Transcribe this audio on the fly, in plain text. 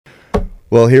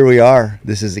Well, here we are.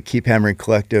 This is the Keep Hammering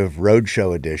Collective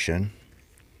Roadshow edition.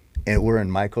 And we're in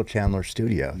Michael Chandler's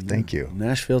studio. Thank you.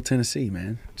 Nashville, Tennessee,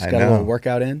 man. Just I got know. a little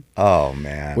workout in. Oh,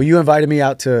 man. Well, you invited me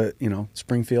out to,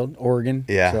 Springfield, Oregon.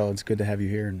 Yeah. So it's good to have you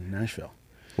here in Nashville.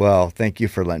 Well, thank you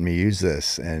for letting me use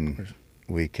this. And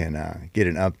we can get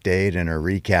an update and a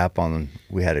recap on,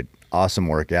 we had an awesome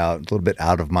workout, a little bit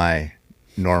out of my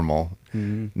normal.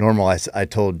 Mm-hmm. Normal, I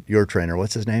told your trainer,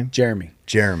 what's his name? Jeremy,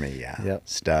 yeah. Yep.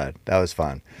 Stud. That was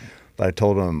fun. But I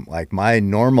told him, like, my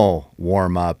normal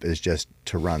warm-up is just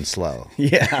to run slow.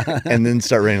 Yeah. And then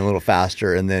start running a little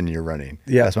faster, and then you're running.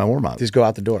 Yeah. That's my warm-up. Just go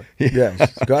out the door. Yeah.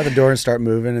 Just go out the door and start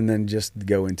moving and then just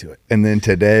go into it. And then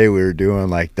today we were doing,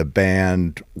 like, the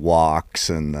band walks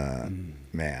and the,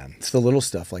 man. It's the little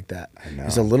stuff like that. I know.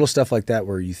 It's the little stuff like that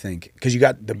where you think, because you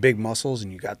got the big muscles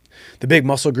and you got the big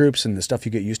muscle groups and the stuff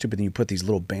you get used to, but then you put these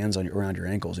little bands on around your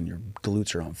ankles and your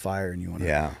glutes are on fire and you want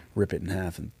to rip it in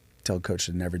half and tell coach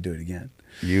to never do it again.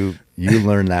 You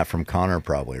learned that from Connor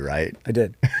probably, right? I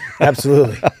did.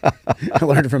 Absolutely. I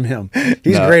learned it from him.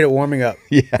 He's great at warming up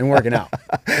and working out.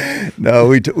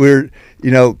 No, we're,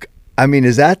 I mean,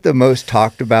 is that the most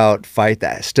talked about fight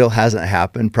that still hasn't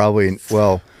happened? Probably,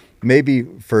 well, maybe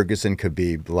Ferguson could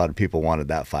be, a lot of people wanted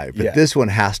that fight, but this one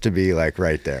has to be like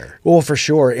right there. Well, for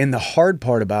sure. And the hard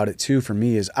part about it too, for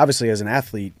me, is obviously as an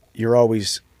athlete, you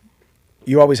always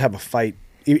have a fight.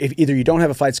 If either you don't have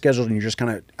a fight scheduled and you're just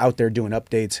kind of out there doing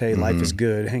updates, hey, life is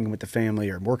good, hanging with the family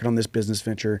or working on this business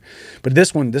venture. But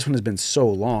this one has been so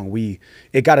long.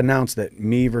 It got announced that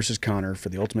me versus Connor for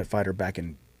the Ultimate Fighter back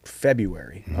in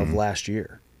February of last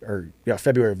year, or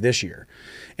February of this year.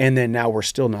 And then now we're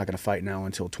still not going to fight now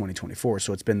until 2024.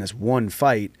 So it's been this one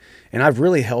fight. And I've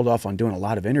really held off on doing a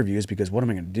lot of interviews because what am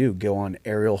I going to do? Go on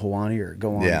Ariel Helwani or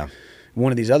go on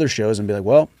one of these other shows and be like,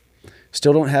 well,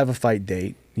 still don't have a fight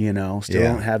date. Still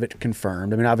don't have it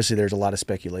confirmed. I mean, obviously, there's a lot of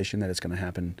speculation that it's going to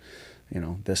happen.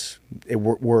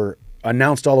 We're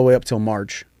announced all the way up till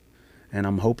March, and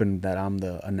I'm hoping that I'm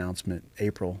the announcement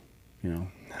April.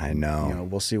 I know.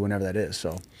 We'll see whenever that is.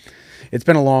 So, it's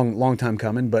been a long time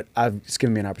coming, but it's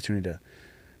given me an opportunity to,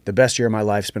 the best year of my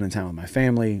life, spending time with my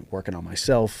family, working on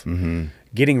myself,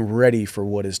 getting ready for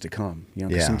what is to come.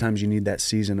 Because sometimes you need that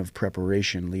season of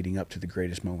preparation leading up to the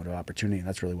greatest moment of opportunity, and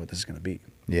that's really what this is going to be.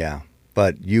 Yeah.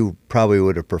 But you probably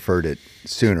would have preferred it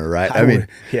sooner, right? I mean,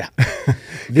 yeah.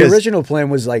 The original plan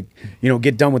was like,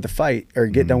 get done with the fight or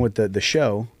get done with the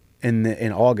show, and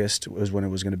in August was when it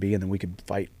was going to be, and then we could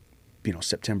fight,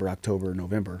 September, October,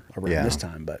 November around this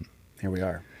time. But here we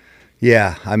are.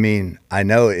 Yeah, I mean, I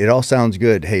know it all sounds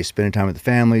good. Hey, spending time with the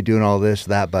family, doing all this,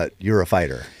 that, but you're a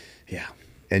fighter. Yeah.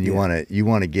 And you want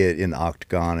to get in the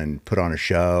octagon and put on a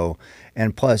show,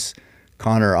 and plus,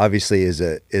 Connor obviously is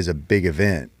a big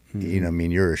event. I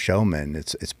mean, you're a showman.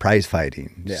 It's prize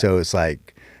fighting. Yeah. So it's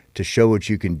like to show what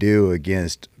you can do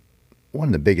against one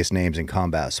of the biggest names in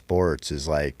combat sports is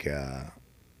like,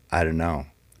 I don't know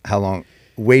how long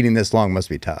waiting this long must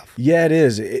be tough. Yeah, it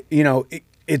is.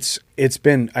 It's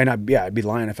been, I'd be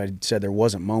lying if I said there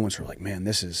wasn't moments where like, man,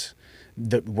 this is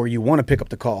where you want to pick up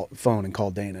the phone and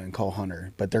call Dana and call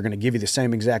Hunter, but they're going to give you the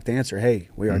same exact answer. Hey,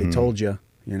 we already told you,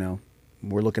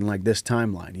 we're looking like this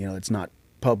timeline. It's not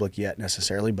public yet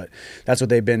necessarily, but that's what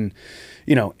they've been,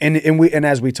 and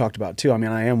as we talked about too, I mean,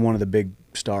 I am one of the big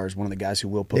stars, one of the guys who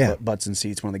will put butts in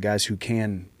seats, one of the guys who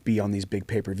can be on these big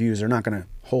pay-per-views. They're not going to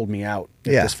hold me out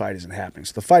if this fight isn't happening.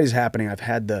 So the fight is happening. I've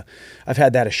had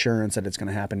that assurance that it's going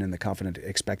to happen and the confident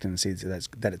expectancy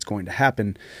that it's going to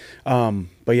happen.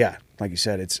 But yeah, like you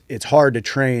said, it's hard to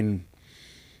train.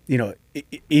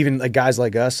 Even like guys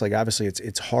like us, like obviously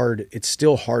it's hard. It's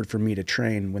still hard for me to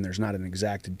train when there's not an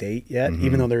exact date yet,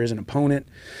 even though there is an opponent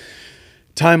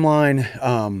timeline.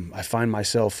 I find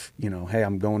myself, hey,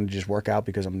 I'm going to just work out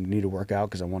because I need to work out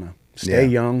because I want to stay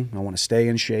young. I want to stay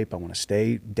in shape. I want to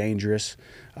stay dangerous.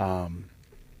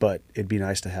 But it'd be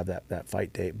nice to have that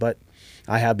fight date. But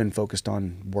I have been focused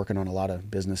on working on a lot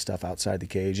of business stuff outside the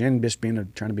cage and just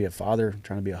trying to be a father,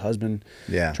 trying to be a husband,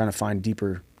 trying to find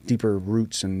deeper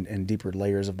roots and deeper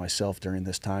layers of myself during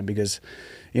this time because,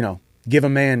 give a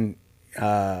man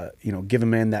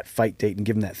that fight date and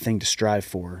give him that thing to strive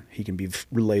for. He can be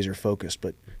laser focused,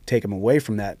 but take him away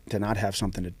from that to not have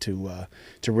something to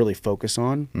really focus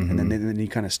on. And then you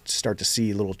kind of start to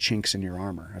see little chinks in your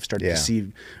armor. I've started to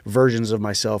see versions of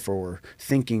myself or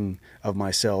thinking of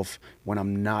myself when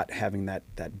I'm not having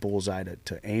that bullseye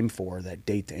to aim for, that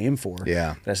date to aim for.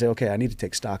 Yeah. But I say, okay, I need to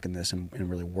take stock in this and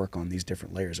really work on these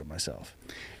different layers of myself.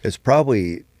 It's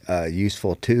probably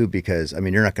useful too because, I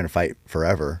mean, you're not going to fight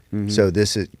forever. So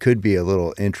this could be a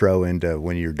little intro into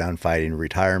when you're done fighting,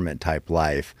 retirement type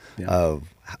life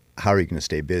of how are you going to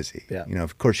stay busy? Yeah. You know,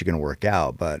 of course you're going to work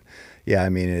out, but yeah, I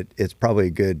mean, it's probably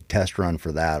a good test run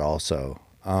for that also.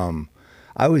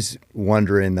 I was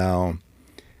wondering though,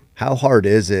 how hard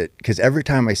is it? Because every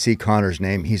time I see Conor's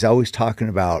name, he's always talking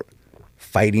about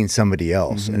fighting somebody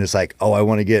else. And it's like, oh,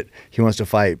 he wants to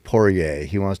fight Poirier.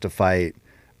 He wants to fight,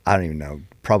 I don't even know,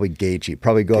 probably Gaethje,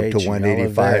 probably go up to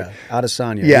 185.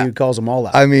 Adesanya. Yeah. He calls them all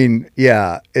out. I mean,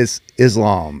 yeah, it's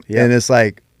Islam. Yeah. And it's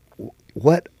like,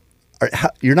 what?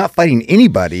 You're not fighting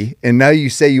anybody. And now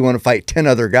you say you want to fight 10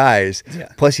 other guys. Yeah.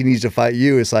 Plus he needs to fight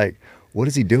you. It's like, what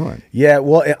is he doing? Yeah,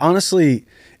 well, honestly,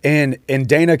 and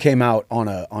Dana came out on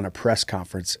a press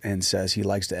conference and says he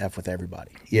likes to F with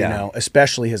everybody. Yeah. You know,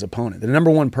 especially his opponent. The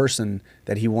number one person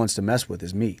that he wants to mess with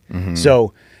is me.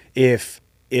 So if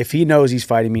he knows he's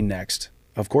fighting me next,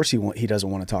 of course he doesn't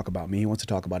want to talk about me. He wants to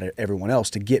talk about everyone else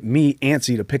to get me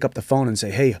antsy to pick up the phone and say,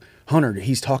 hey, Hunter,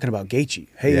 he's talking about Gaethje.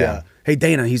 Hey, hey,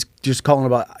 Dana, he's just calling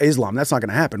about Islam. That's not going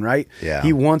to happen, right? Yeah.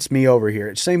 He wants me over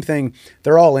here. Same thing.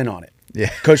 They're all in on it. Yeah.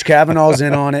 Coach Kavanaugh's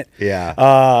in on it.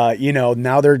 Yeah. You know,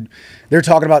 now they're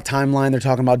talking about timeline. They're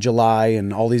talking about July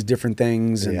and all these different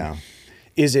things. And Yeah.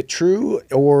 Is it true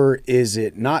or is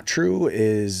it not true?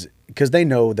 Because they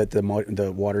know that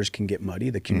the waters can get muddy,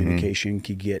 the communication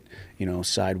can get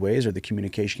sideways, or the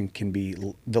communication can be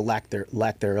the lack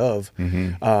thereof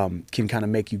can kind of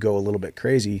make you go a little bit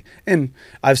crazy. And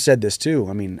I've said this too.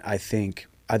 I mean, I think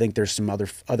there's some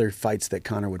other fights that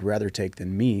Conor would rather take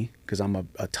than me because I'm a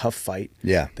tough fight.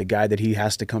 Yeah. The guy that he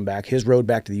has to come back, his road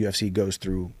back to the UFC goes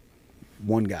through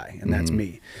one guy, and that's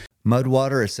me. Mud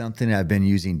water is something I've been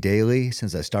using daily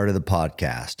since I started the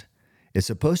podcast. It's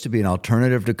supposed to be an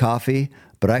alternative to coffee,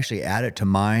 but I actually add it to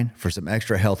mine for some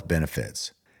extra health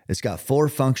benefits. It's got 4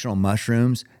 functional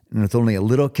mushrooms and with only a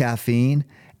little caffeine,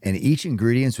 and each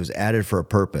ingredient was added for a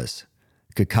purpose.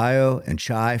 Cacao and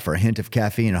chai for a hint of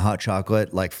caffeine and hot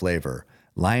chocolate like flavor.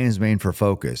 Lion's mane for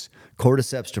focus.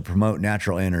 Cordyceps to promote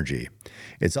natural energy.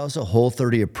 It's also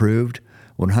Whole30 approved,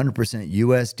 100%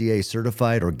 USDA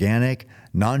certified organic,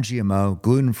 non-GMO,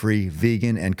 gluten-free,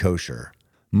 vegan, and kosher.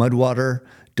 Mudwater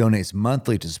donates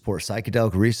monthly to support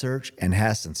psychedelic research and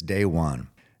has since day one.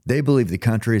 They believe the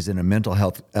country is in a mental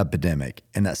health epidemic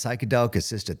and that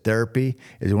psychedelic-assisted therapy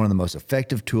is one of the most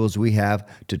effective tools we have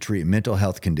to treat mental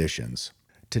health conditions.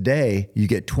 Today, you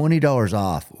get $20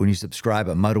 off when you subscribe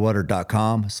at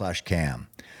mudwater.com/cam.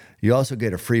 You also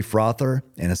get a free frother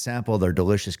and a sample of their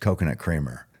delicious coconut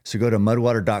creamer. So go to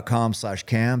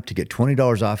mudwater.com/cam to get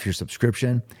 $20 off your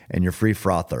subscription and your free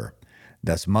frother.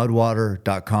 That's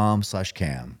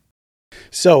mudwater.com/cam.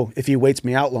 So if he waits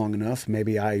me out long enough,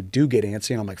 maybe I do get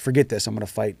antsy. I'm like, forget this. I'm going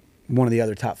to fight one of the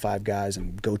other top 5 guys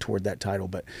and go toward that title.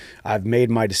 But I've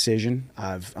made my decision.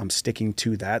 I'm sticking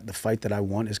to that. The fight that I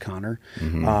want is Conor.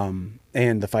 And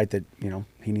the fight that,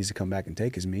 he needs to come back and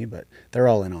take is me, but they're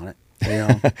all in on it.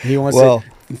 He wants to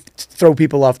throw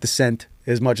people off the scent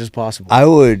as much as possible. I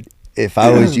would, if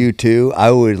I was you too, I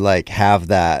would like have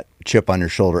that chip on your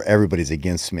shoulder. Everybody's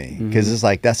against me. Because it's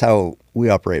like, that's how we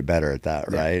operate better at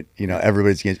that, right?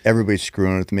 Everybody's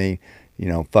screwing with me.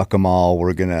 Fuck them all.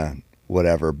 We're going to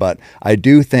whatever. But I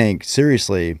do think,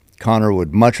 seriously, Conor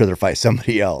would much rather fight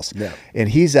somebody else. Yeah. And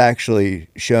he's actually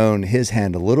shown his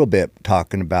hand a little bit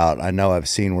talking about, I know I've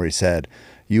seen where he said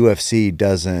UFC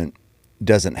doesn't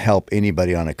help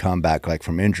anybody on a comeback like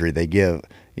from injury. They give,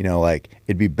 like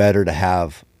it'd be better to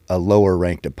have a lower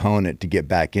ranked opponent to get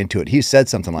back into it. He said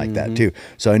something like that too.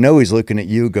 So I know he's looking at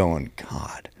you going,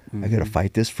 God, I got to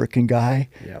fight this freaking guy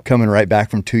coming right back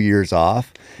from 2 years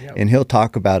off. And he'll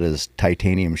talk about his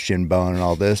titanium shin bone and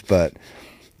all this, but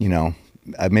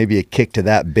maybe a kick to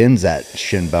that bends that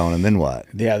shin bone, and then what?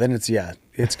 Yeah, then it's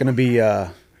going to be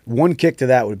one kick to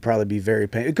that would probably be very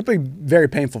painful. It could be very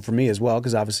painful for me as well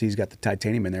because obviously he's got the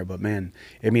titanium in there. But man,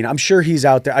 I mean, I'm sure he's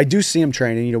out there. I do see him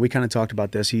training. We kind of talked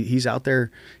about this. He's out there.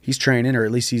 He's training, or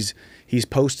at least he's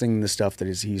posting the stuff that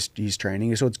he's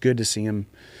training. So it's good to see him.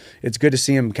 It's good to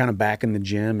see him kind of back in the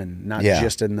gym and not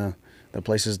just in the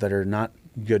places that are not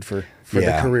good for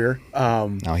the career.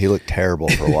 No, he looked terrible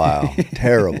for a while.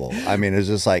 Terrible. I mean, it was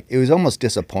just like, it was almost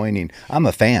disappointing. I'm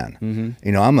a fan.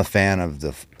 I'm a fan of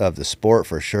the sport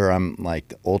for sure. I'm like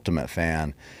the ultimate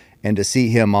fan. And to see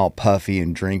him all puffy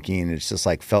and drinking, it's just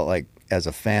like felt like as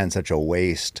a fan such a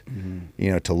waste,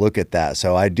 to look at that.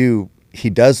 So he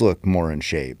does look more in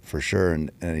shape for sure,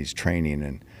 and he's training,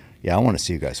 and I want to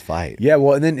see you guys fight. Yeah,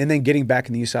 well, and then getting back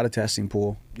in the USADA testing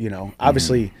pool,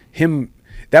 obviously him.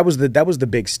 That was the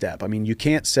big step. I mean, you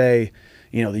can't say,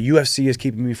 the UFC is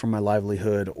keeping me from my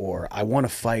livelihood, or I want to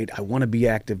fight, I want to be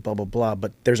active, blah, blah, blah.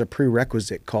 But there's a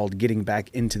prerequisite called getting back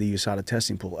into the USADA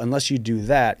testing pool. Unless you do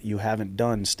that, you haven't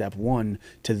done step 1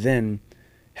 to then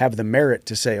have the merit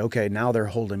to say, okay, now they're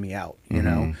holding me out, you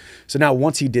know? So now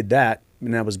once he did that,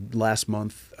 and that was last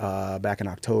month, back in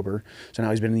October. So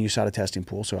now he's been in the USADA testing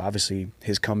pool. So obviously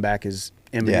his comeback is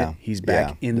imminent. Yeah. He's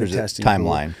back in the testing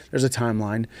timeline. pool. There's a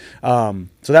timeline.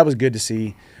 So that was good to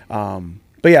see.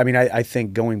 But yeah, I mean, I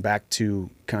think going back to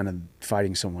kind of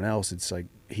fighting someone else, it's like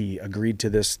he agreed to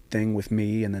this thing with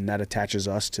me, and then that attaches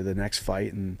us to the next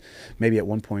fight. And maybe at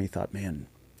one point he thought, man,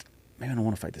 maybe I don't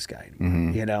want to fight this guy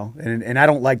anymore, you know? And I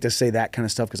don't like to say that kind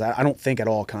of stuff because I don't think at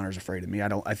all Conor's afraid of me.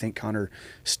 I think Conor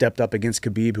stepped up against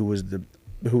Khabib, who was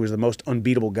the most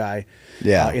unbeatable guy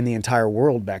in the entire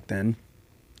world back then.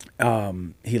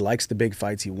 He likes the big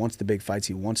fights. He wants the big fights.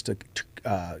 He wants to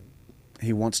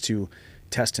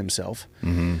test himself.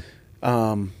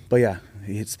 But yeah,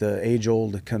 it's the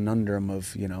age-old conundrum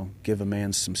of, you know, give a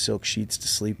man some silk sheets to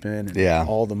sleep in and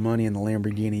all the money and the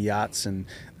Lamborghini yachts, and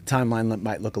the timeline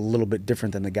might look a little bit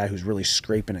different than the guy who's really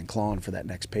scraping and clawing for that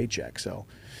next paycheck. So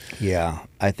yeah,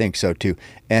 I think so too.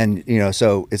 And, you know,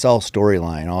 so it's all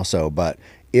storyline also, but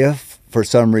if for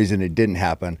some reason it didn't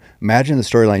happen, imagine the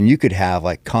storyline you could have,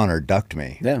 like, Conor ducked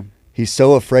me. Yeah. He's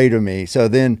so afraid of me. So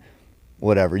then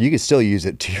whatever, you could still use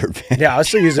it to your advantage. Yeah, I'll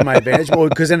still use it to my advantage. Well,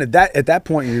 because then at that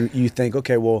point you think,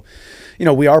 okay, well, you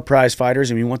know, we are prize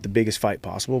fighters and we want the biggest fight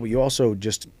possible, but you also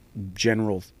just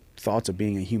general thoughts of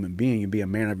being a human being and be a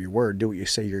man of your word, do what you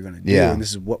say you're going to do, and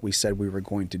this is what we said we were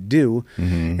going to do.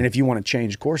 And if you want to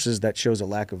change courses, that shows a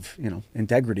lack of, you know,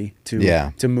 integrity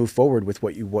to move forward with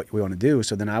what we want to do.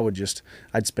 So then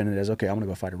I'd spin it as, okay, I'm going to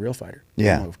go fight a real fighter. I'm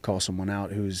going to call someone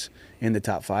out who's in the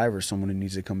top 5, or someone who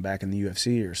needs to come back in the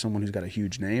UFC, or someone who's got a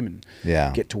huge name and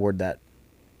get toward that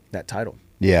title.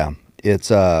 Yeah,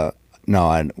 it's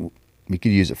we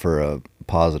could use it for a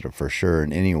positive for sure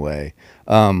in any way.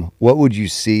 What would you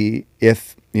see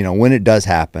if, you know, when it does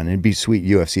happen? It'd be sweet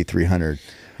UFC 300.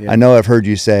 I know I've heard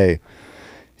you say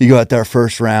you go out there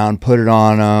first round, put it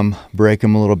on them, break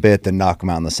them a little bit, then knock them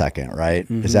out in the second, right?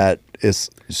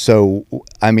 So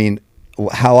I mean,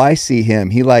 how I see him,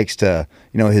 he likes to,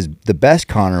 you know, the best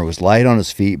Conor was light on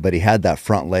his feet, but he had that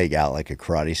front leg out like a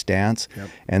karate stance.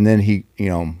 And then he, you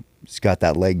know, he's got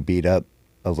that leg beat up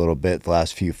a little bit the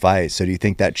last few fights. So do you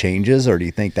think that changes, or do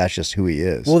you think that's just who he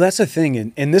is? Well, that's the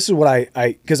thing. And this is what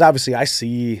I because obviously I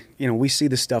see, you know, we see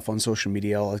this stuff on social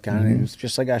media all the time. It's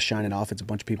just like us shining off. It's a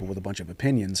bunch of people with a bunch of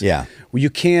opinions. Yeah. Well, you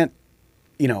can't,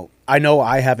 you know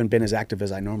I haven't been as active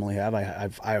as I normally have. I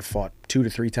have fought 2 to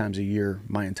 3 times a year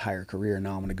my entire career.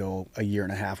 Now I'm going to go a year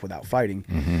and a half without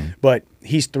fighting. But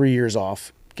he's 3 years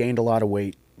off, gained a lot of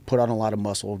weight, put on a lot of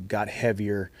muscle, got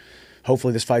heavier.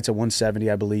 Hopefully this fight's at 170,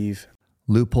 I believe.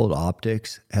 Leupold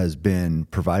Optics has been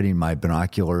providing my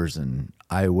binoculars and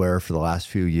eyewear for the last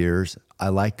few years. I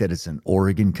like that it's an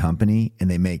Oregon company and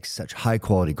they make such high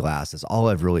quality glass. That's all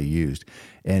I've really used.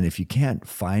 And if you can't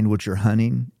find what you're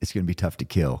hunting, it's going to be tough to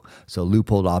kill. So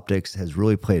Leupold Optics has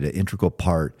really played an integral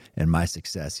part in my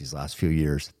success these last few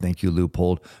years. Thank you,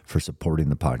 Leupold, for supporting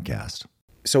the podcast.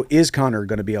 So is Conor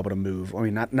going to be able to move? I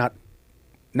mean,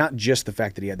 not just the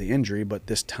fact that he had the injury, but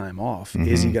this time off.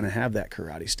 Is he going to have that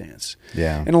karate stance?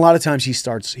 Yeah. And a lot of times he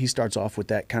starts off with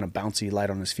that kind of bouncy, light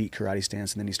on his feet karate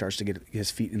stance, and then he starts to get his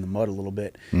feet in the mud a little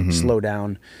bit, slow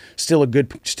down. Still a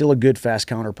good fast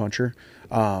counter puncher,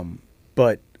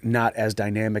 but not as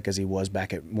dynamic as he was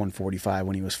back at 145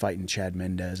 when he was fighting Chad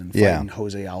Mendez and fighting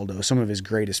Jose Aldo. Some of his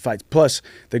greatest fights. Plus,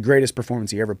 the greatest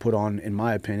performance he ever put on, in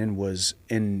my opinion, was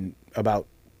in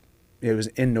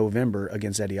November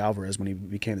against Eddie Alvarez when he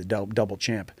became the double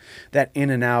champ. That in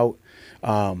and out,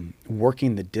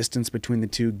 working the distance between the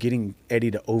two, getting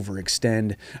Eddie to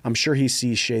overextend. I'm sure he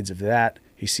sees shades of that.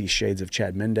 He sees shades of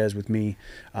Chad Mendez with me.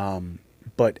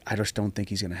 But I just don't think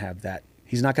he's going to have that.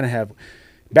 He's not going to have.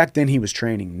 Back then he was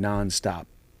training nonstop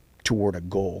toward a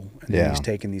goal, and then he's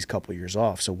taking these couple of years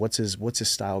off. So what's his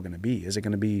style going to be? Is it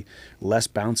going to be less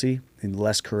bouncy and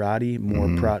less karate,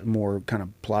 more kind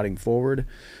of plodding forward?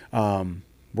 We're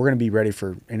going to be ready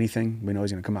for anything. We know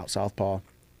he's going to come out southpaw,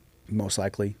 most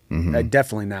likely.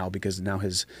 Definitely now, because now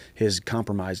his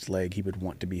compromised leg, he would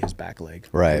want to be his back leg,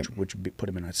 right? Which would put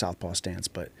him in a southpaw stance.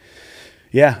 But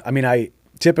yeah, I mean,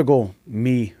 typical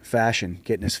me fashion,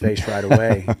 getting his face right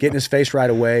away,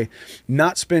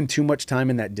 not spend too much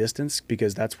time in that distance,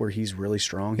 because that's where he's really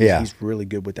strong. He's really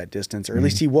good with that distance, or at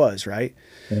least he was, right?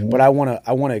 But I want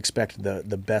to expect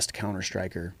the best counter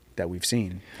striker that we've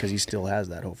seen, because he still has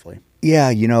that, hopefully. Yeah,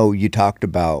 you know, you talked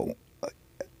about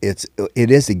it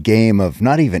is a game of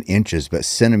not even inches but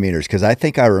centimeters, because I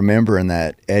think I remember in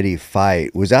that Eddie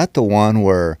fight, was that the one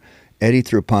where Eddie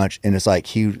threw a punch, and it's like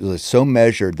he was so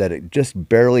measured that it just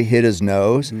barely hit his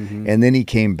nose, and then he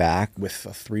came back with a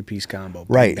 3-piece combo.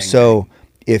 Right. Bang, so bang.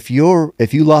 if you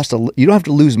lost you don't have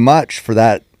to lose much for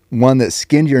that one that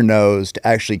skinned your nose to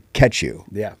actually catch you.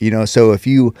 Yeah. You know, so if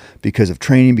you, because of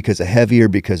training, because of heavier,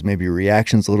 because maybe your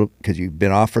reaction's a little, because you've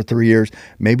been off for 3 years,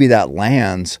 maybe that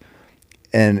lands,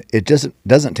 and it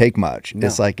doesn't take much. No.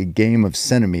 It's like a game of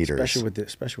centimeters.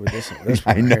 Especially with this one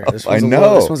I know. Right this one's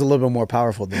this one's a little bit more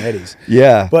powerful than Eddie's.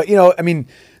 Yeah. But you know, I mean,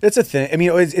 that's a thing. I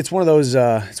mean, it's one of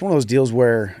those deals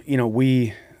where, you know,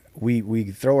 we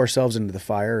throw ourselves into the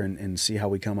fire and see how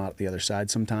we come out the other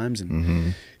side sometimes.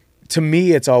 And to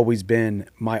me, it's always been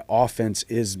my offense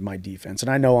is my defense. And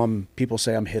I know people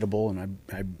say I'm hittable and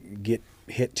I get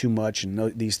hit too much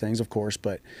and these things, of course.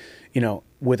 But, you know,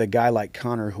 with a guy like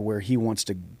Connor, where he wants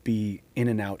to be in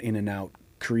and out,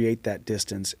 create that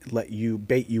distance,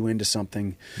 bait you into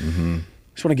something. I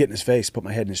just want to get in his face, put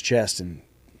my head in his chest and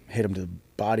hit him to the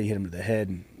body, hit him to the head,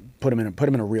 and put him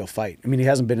in a real fight. I mean, he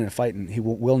hasn't been in a fight, and he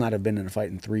will not have been in a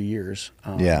fight in 3 years.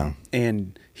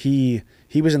 And he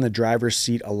was in the driver's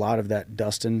seat a lot of that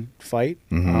Dustin fight.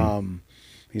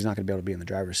 He's not going to be able to be in the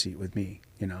driver's seat with me,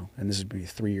 you know. And this is going to be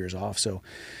 3 years off, so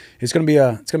it's going to be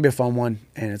a fun one,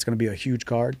 and it's going to be a huge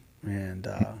card. And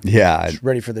just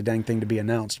ready for the dang thing to be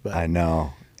announced. But I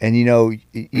know. And you know,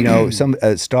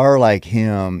 a star like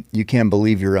him, you can't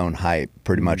believe your own hype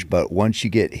pretty much. But once you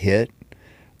get hit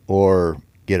or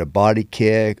get a body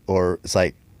kick, or it's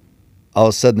like all of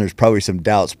a sudden there's probably some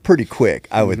doubts pretty quick,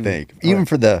 I would think. Even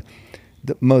for the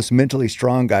most mentally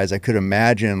strong guys, I could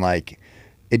imagine, like,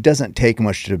 it doesn't take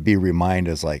much to be reminded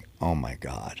as like, oh my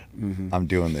God, I'm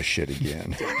doing this shit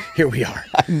again. Here we are.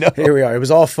 I know. Here we are. It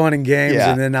was all fun and games,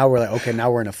 and then now we're like, okay,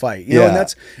 now we're in a fight. You know,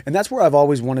 and that's where I've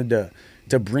always wanted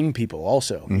to bring people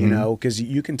also, you know, because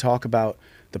you can talk about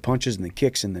the punches and the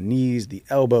kicks and the knees, the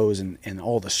elbows, and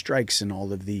all the strikes and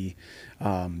all of the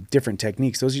different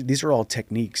techniques. These are all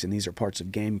techniques, and these are parts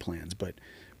of game plans. But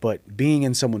being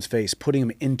in someone's face, putting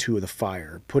them into the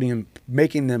fire,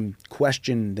 making them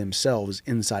question themselves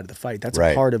inside of the fight. That's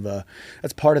part of the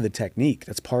technique.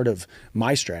 That's part of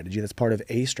my strategy. That's part of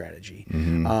a strategy. You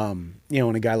know,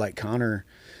 and a guy like Connor,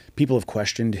 people have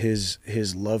questioned his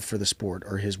love for the sport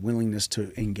or his willingness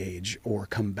to engage or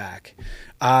come back.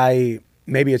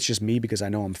 Maybe it's just me because I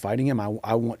know I'm fighting him. I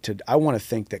want to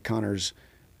think that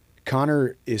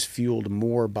Connor is fueled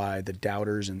more by the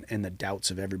doubters and the doubts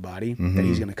of everybody, that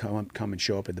he's going to come and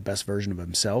show up at the best version of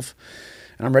himself.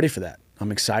 And I'm ready for that.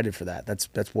 I'm excited for that.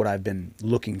 That's what I've been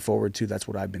looking forward to. That's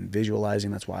what I've been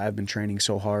visualizing. That's why I've been training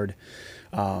so hard.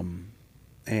 Yeah,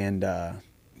 man,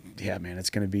 it's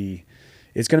going to be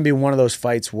one of those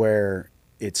fights where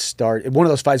one of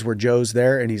those fights where Joe's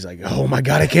there and he's like, oh my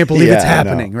God, I can't believe it's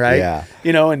happening. Right. Yeah.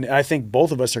 You know, and I think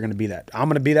both of us are going to be that. I'm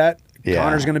going to be that. Yeah,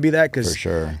 Connor's going to be that, because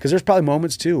there's probably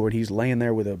moments too where he's laying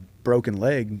there with a broken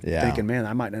leg thinking, man,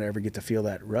 I might not ever get to feel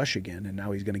that rush again, and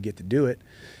now he's going to get to do it,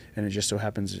 and it just so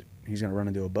happens he's going to run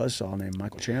into a buzzsaw named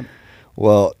Michael Chandler.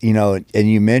 Well, you know,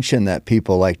 and you mentioned that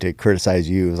people like to criticize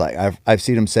you. Like I've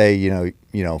seen them say, you know,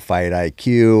 fight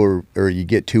IQ or you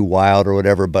get too wild or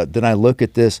whatever, but then I look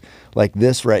at this, like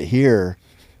this right here.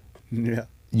 Yeah.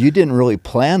 You didn't really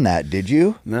plan that, did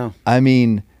you? No. I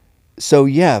mean, so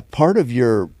yeah, part of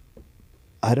your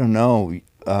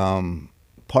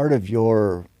part of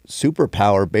your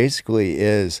superpower basically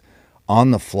is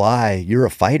on the fly, you're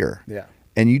a fighter. Yeah.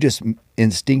 And you just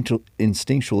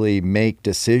instinctually make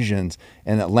decisions,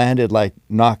 and it landed like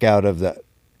knockout of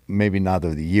maybe not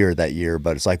of the year that year,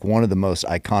 but it's like one of the most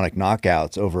iconic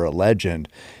knockouts over a legend.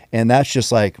 And that's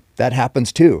just like, that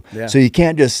happens too. Yeah. So you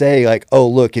can't just say like, oh,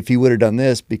 look, if you would have done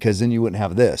this, because then you wouldn't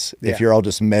have this. Yeah. If you're all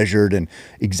just measured and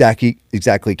exactly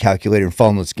calculated and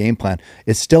following this game plan,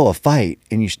 it's still a fight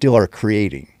and you still are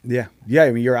creating. Yeah. Yeah.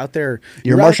 I mean, you're out there.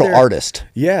 You're a martial artist.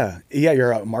 Yeah. Yeah.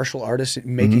 You're a martial artist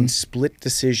making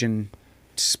split-second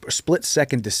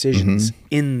decisions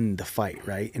in the fight,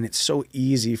 right? And it's so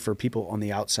easy for people on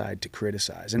the outside to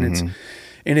criticize, and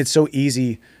it's so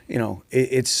easy, you know.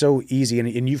 It's so easy,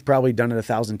 and you've probably done it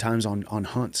 1,000 times on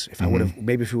hunts. If I would have,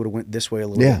 maybe if we would have went this way a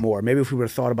little bit more, maybe if we would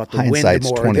have thought about the wind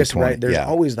more, or this, right? There's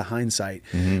always the hindsight,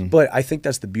 but I think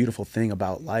that's the beautiful thing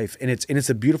about life, and it's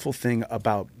a beautiful thing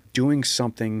about doing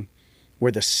something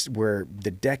where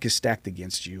the deck is stacked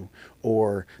against you,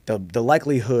 or the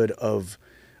likelihood of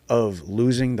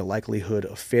losing, the likelihood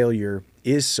of failure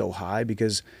is so high,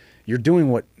 because you're doing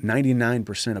what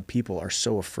 99% of people are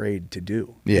so afraid to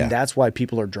do. Yeah. And that's why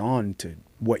people are drawn to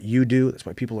what you do. That's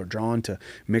why people are drawn to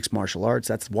mixed martial arts.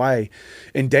 That's why,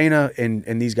 and Dana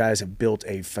and these guys have built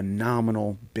a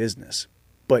phenomenal business.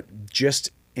 But just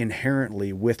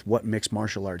inherently with what mixed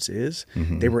martial arts is,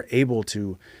 they were able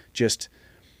to just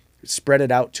spread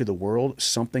it out to the world,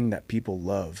 something that people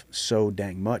love so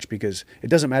dang much, because it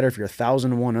doesn't matter if you're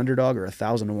 1,000-to-1 underdog or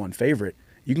 1,000-to-1 favorite.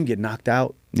 You can get knocked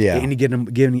out at any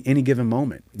given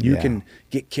moment. You can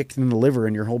get kicked in the liver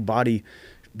and your whole body,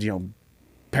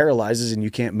 paralyzes and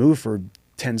you can't move for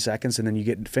 10 seconds and then you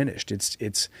get finished.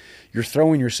 It's you're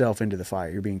throwing yourself into the fire.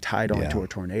 You're being tied onto a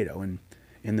tornado, and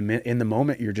in the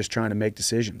moment you're just trying to make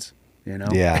decisions.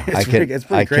 Yeah, it's pretty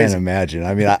I crazy. can't imagine.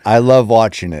 I mean, I love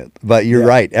watching it, but you're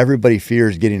right. Everybody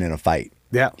fears getting in a fight.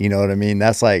 Yeah, you know what I mean.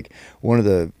 That's like one of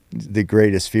the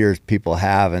greatest fears people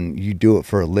have, and you do it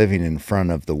for a living in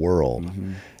front of the world.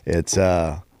 Mm-hmm. It's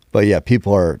but yeah,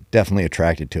 people are definitely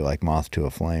attracted to it, like moth to a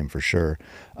flame for sure.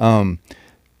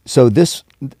 So this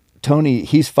Tony,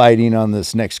 he's fighting on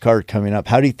this next card coming up.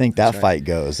 How do you think that fight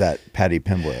goes? That Paddy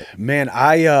Pimblett? Man,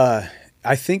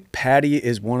 I think Paddy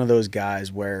is one of those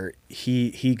guys where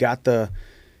he got the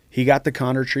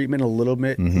Conor treatment a little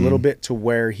bit to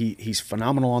where he's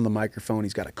phenomenal on the microphone.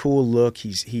 He's got a cool look.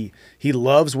 He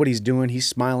loves what he's doing. He's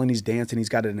smiling. He's dancing. He's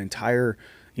got an entire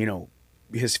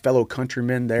his fellow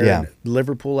countrymen there in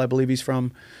Liverpool, I believe he's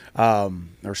from,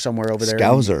 or somewhere over there.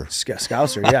 Scouser.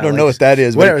 Scouser, yeah. I don't know what that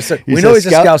is. Whatever. So we know he's a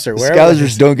Scouser.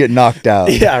 Scousers don't get knocked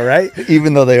out. Yeah, right?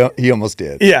 Even though he almost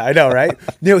did. Yeah, I know, right?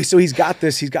 So he's got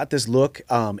this look,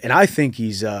 and I think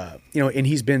he's, and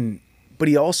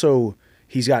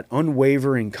he's got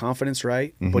unwavering confidence,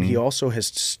 right? Mm-hmm. But he also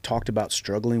has talked about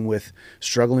struggling with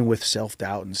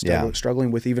self-doubt and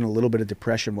struggling with even a little bit of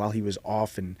depression while he was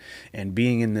off and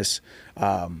being in this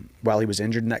while he was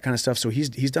injured and that kind of stuff. So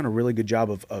he's done a really good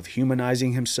job of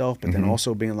humanizing himself, but then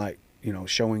also being like,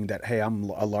 showing that, hey, I'm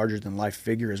a larger than life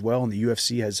figure as well. And the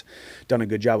UFC has done a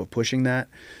good job of pushing that.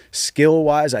 Skill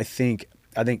wise, I think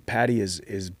Paddy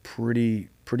is pretty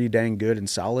dang good and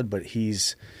solid, but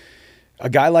he's a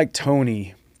guy like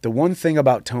Tony. The one thing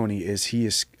about Tony is he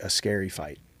is a scary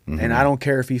fight. Mm-hmm. And I don't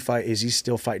care if he's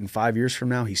still fighting 5 years from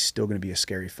now, he's still going to be a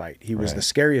scary fight. He was the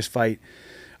scariest fight,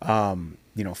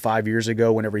 5 years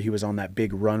ago, whenever he was on that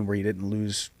big run where he didn't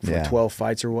lose for 12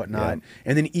 fights or whatnot. Yeah.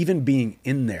 And then even being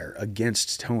in there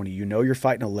against Tony, you're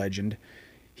fighting a legend.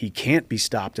 He can't be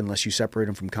stopped unless you separate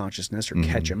him from consciousness or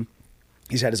catch him.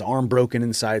 He's had his arm broken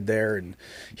inside there, and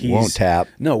he won't tap.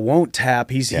 No, won't tap.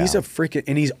 He's a freaking,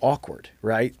 and he's awkward,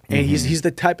 right? And he's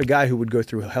the type of guy who would go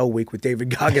through Hell Week with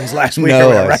David Goggins last week.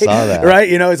 I saw that. Right?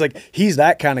 It's like he's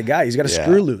that kind of guy. He's got a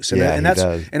screw loose, and that's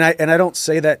does. and I don't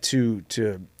say that to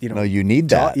No, you need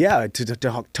that.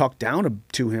 To talk down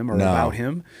to him or about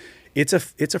him. It's a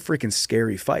freaking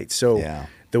scary fight. So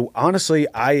honestly,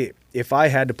 if I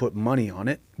had to put money on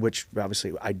it, which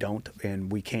obviously I don't,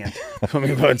 and we can't. I'm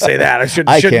going to say that. I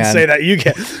shouldn't say that. You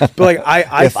can. But like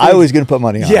if I was going to put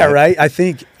money on it. Yeah, right.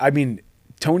 I mean,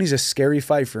 Tony's a scary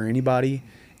fight for anybody,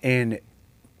 and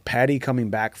Paddy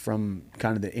coming back from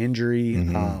kind of the injury,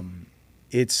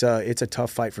 it's a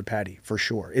tough fight for Paddy for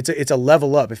sure. It's a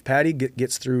level up. If Paddy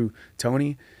gets through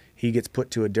Tony, he gets put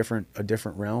to a different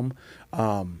realm.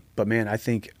 But man, I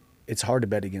think it's hard to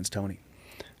bet against Tony.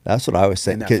 That's what I was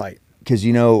saying. In that fight. Because,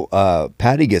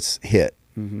 Paddy gets hit.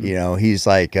 Mm-hmm. He's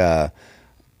like,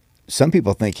 some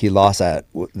people think he lost that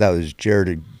was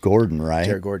Jared Gordon, right?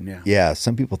 Jared Gordon, yeah. Yeah,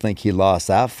 some people think he lost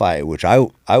that fight, which I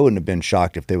wouldn't have been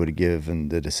shocked if they would have given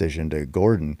the decision to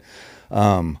Gordon.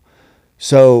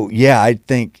 So, yeah, I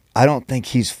don't think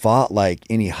he's fought like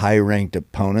any high-ranked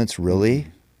opponents, really.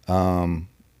 No,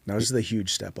 this is a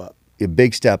huge step up. A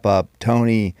big step up.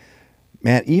 Tony,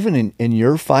 man, even in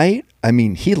your fight, I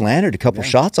mean, he landed a couple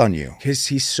shots on you.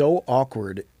 He's so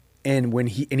awkward, and when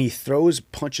he throws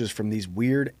punches from these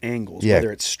weird angles,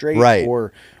 whether it's straight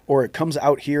or it comes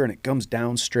out here and it comes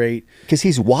down straight. Because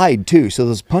he's wide too, so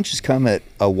those punches come at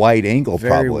a wide angle.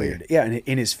 Very probably weird. Yeah,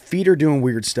 and his feet are doing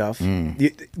weird stuff.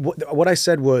 What I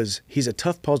said was he's a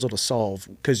tough puzzle to solve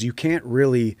because you can't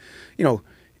really,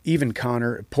 even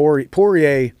Conor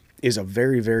Poirier is a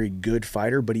very, very good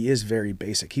fighter, but he is very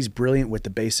basic. He's brilliant with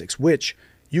the basics, which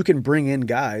you can bring in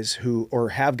guys or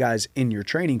have guys in your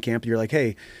training camp. You're like,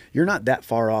 hey, you're not that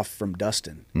far off from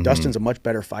Dustin. Mm-hmm. Dustin's a much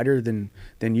better fighter than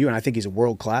you, and I think he's a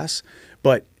world class.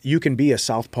 But you can be a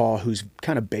southpaw who's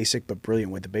kind of basic but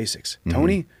brilliant with the basics. Mm-hmm.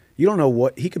 Tony, you don't know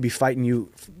what he could be fighting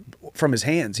you from his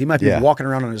hands. He might be walking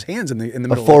around on his hands in the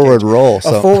middle of forward roll,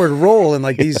 a forward roll, and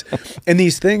like these and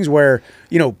these things where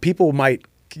people might.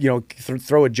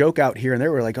 Throw a joke out here and there.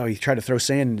 We're like, oh, he tried to throw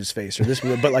sand in his face or this,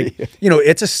 but like,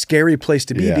 it's a scary place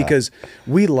to be because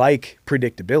we like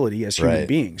predictability as human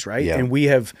beings, right? Yeah. And we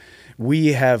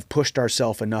have pushed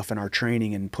ourselves enough in our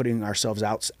training and putting ourselves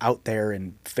out there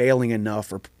and failing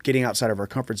enough or getting outside of our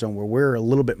comfort zone where we're a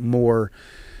little bit more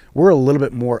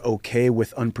okay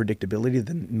with unpredictability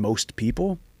than most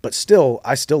people. But still,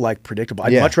 I still like predictable.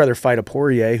 I'd much rather fight a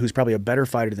Poirier, who's probably a better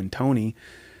fighter than Tony,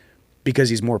 because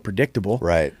he's more predictable.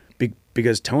 Right.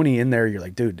 Because Tony in there, you're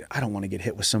like, dude, I don't want to get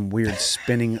hit with some weird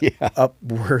spinning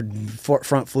upward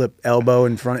front flip elbow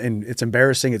in front, and it's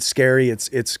embarrassing. It's scary.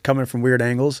 It's coming from weird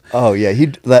angles. Oh yeah,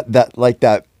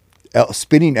 that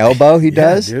spinning elbow he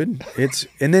does, dude.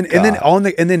 And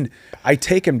then I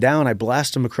take him down, I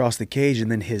blast him across the cage,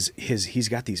 and then he's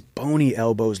got these bony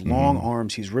elbows, long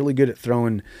arms. He's really good at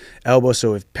throwing elbows.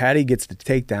 So if Patty gets the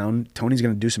takedown, Tony's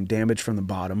going to do some damage from the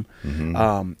bottom.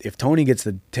 If Tony gets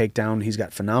the takedown, he's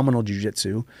got phenomenal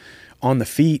jiu-jitsu. On the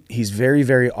feet, he's very,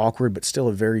 very awkward, but still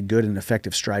a very good and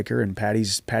effective striker. And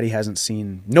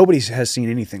nobody has seen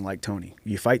anything like Tony.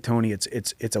 You fight Tony, it's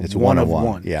a one of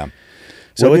one. Yeah.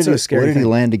 So it's a scary thing. Where did he thing.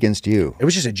 land against you? It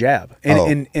was just a jab,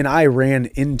 and I ran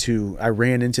into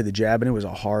the jab, and it was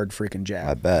a hard freaking jab.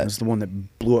 I bet. It was the one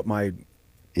that blew up my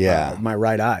my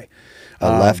right eye.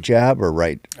 A left jab or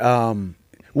right?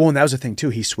 Well, and that was the thing too.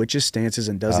 He switches stances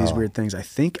and does these weird things. I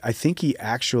think he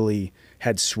actually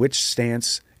had switched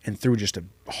stance and threw just a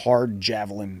hard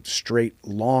javelin, straight,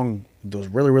 long, those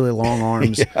really, really long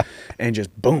arms, and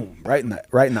just boom, right in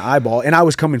the eyeball. And I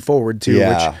was coming forward too,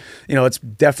 which it's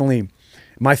definitely.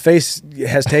 My face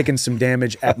has taken some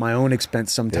damage at my own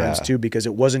expense sometimes too, because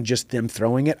it wasn't just them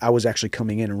throwing it. I was actually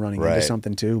coming in and running into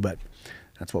something too, but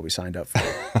that's what we signed up for.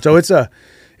 So it's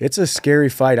a scary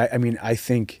fight. I mean, I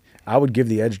think I would give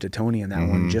the edge to Tony in that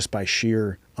one just by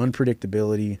sheer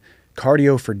unpredictability,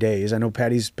 cardio for days. I know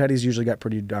Patty's usually got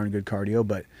pretty darn good cardio,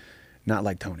 but not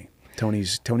like Tony.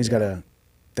 Tony's got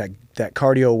that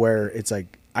cardio where it's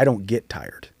like, I don't get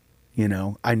tired.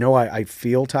 I know I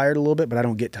feel tired a little bit, but I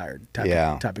don't get tired type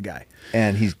of guy.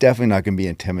 And he's definitely not going to be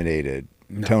intimidated.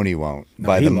 No. Tony won't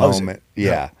by the moment.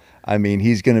 Yeah. No. I mean,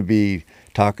 he's going to be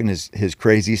talking his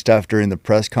crazy stuff during the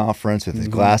press conference with his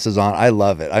glasses on. I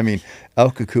love it. I mean, El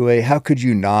Kukue, how could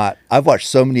you not? I've watched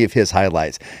so many of his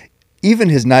highlights. Even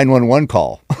his 911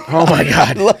 call. Oh, my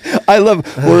God. I love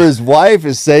where his wife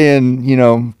is saying,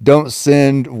 don't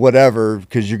send whatever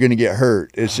because you're going to get hurt.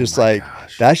 It's just like,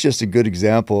 that's just a good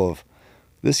example of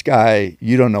this guy,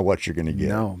 you don't know what you're going to get.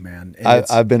 No, man.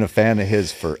 I've been a fan of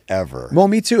his forever. Well,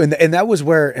 me too. And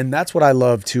that's what I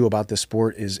love too about this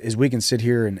sport is we can sit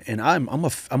here and I'm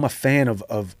a fan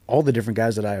of all the different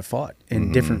guys that I have fought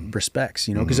in different respects,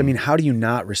 because I mean, how do you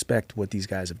not respect what these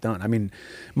guys have done? I mean,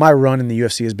 my run in the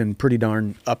UFC has been pretty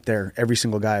darn up there. Every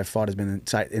single guy I've fought has been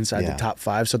inside the top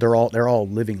 5. So they're all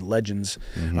living legends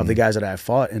of the guys that I've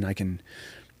fought. And I can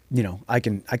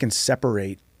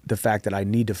separate the fact that I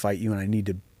need to fight you and I need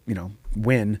to,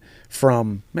 win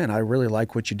from, man, I really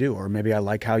like what you do, or maybe I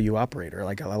like how you operate, or I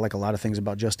like a lot of things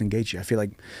about Justin Gaethje. I feel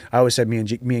like I always said me and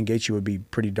Gaethje would be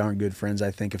pretty darn good friends,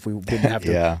 I think, if we didn't have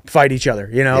to fight each other,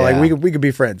 like we could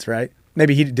be friends, right?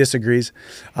 Maybe he disagrees.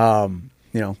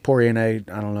 Poirier and I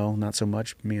don't know, not so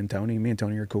much. Me and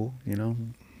Tony are cool,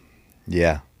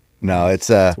 Yeah. No, it's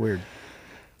weird.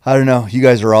 I don't know. You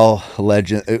guys are all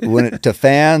legend. To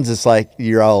fans, it's like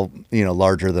you're all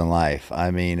larger than life. I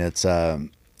mean, it's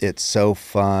so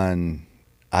fun.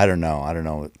 I don't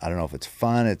know if it's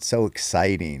fun. It's so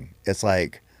exciting. It's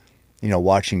like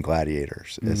watching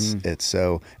gladiators. It's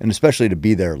so, and especially to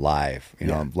be there live.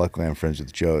 Luckily I'm friends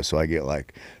with Joe, so I get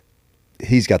like.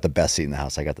 He's got the best seat in the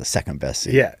house. I got the second best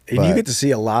seat. Yeah, and you get to see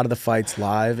a lot of the fights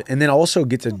live, and then also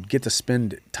get to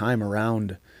spend time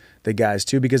around the guys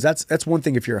too, because that's one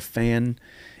thing if you're a fan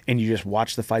and you just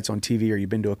watch the fights on TV or you've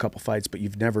been to a couple fights but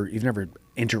you've never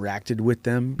interacted with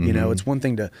them, it's one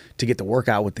thing to get to work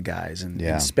out with the guys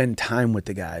and spend time with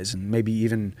the guys and maybe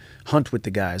even hunt with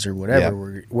the guys or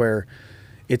whatever, where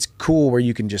it's cool where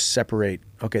you can just separate,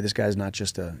 okay, this guy's not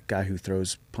just a guy who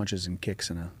throws punches and kicks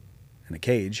in a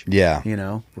cage. Yeah.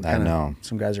 I know.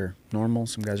 Some guys are normal,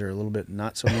 some guys are a little bit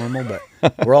not so normal,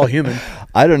 but we're all human.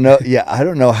 I don't know. Yeah, I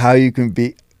don't know how you can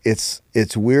be. It's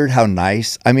weird how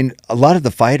nice. I mean, a lot of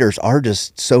the fighters are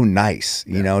just so nice,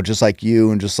 just like you,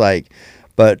 and just like,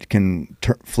 but can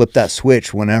flip that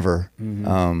switch whenever.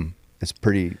 It's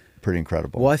pretty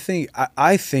incredible. Well,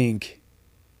 I think,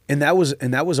 and that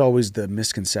was always the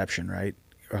misconception, right?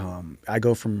 I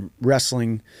go from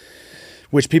wrestling,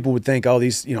 which people would think, oh,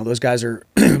 these, those guys are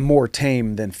more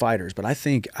tame than fighters. But I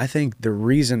think the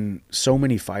reason so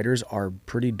many fighters are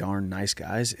pretty darn nice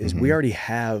guys is we already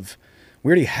have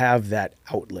that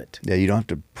outlet. Yeah, you don't have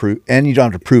to prove, and you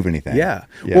don't have to prove anything. Yeah.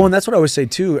 Well, and that's what I always say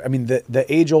too. I mean, the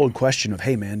age-old question of,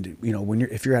 hey man,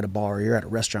 if you're at a bar or you're at a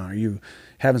restaurant or you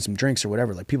having some drinks or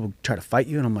whatever, like people try to fight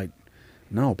you, and I'm like,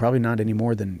 no, probably not any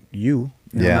more than you.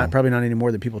 Probably not any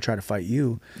more than people try to fight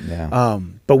you. Yeah.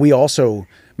 But we also,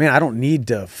 man, I don't need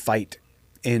to fight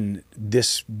in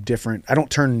this different. I don't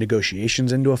turn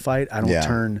negotiations into a fight. I don't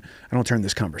turn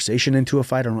this conversation into a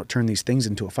fight. I don't turn these things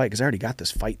into a fight because I already got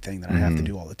this fight thing that I have to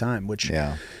do all the time. Which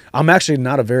I'm actually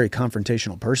not a very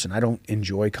confrontational person. I don't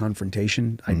enjoy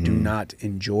confrontation. I do not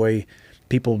enjoy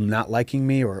people not liking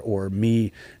me or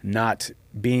me not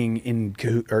being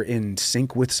in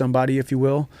sync with somebody, if you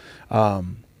will.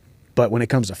 But when it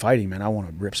comes to fighting, man, I want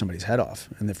to rip somebody's head off.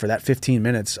 And then for that 15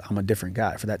 minutes, I'm a different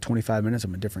guy. For that 25 minutes,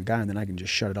 I'm a different guy. And then I can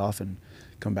just shut it off and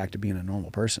come back to being a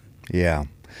normal person. Yeah.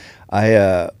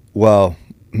 I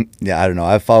don't know.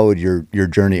 I followed your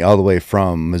journey all the way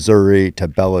from Missouri to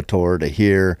Bellator to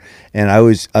here. And I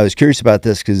was curious about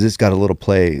this because this got a little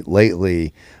play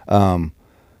lately.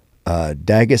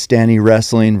 Dagestani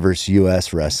wrestling versus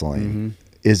U.S. wrestling. Mm-hmm.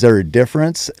 Is there a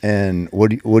difference? And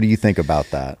what do you think about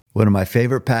that? One of my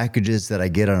favorite packages that I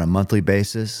get on a monthly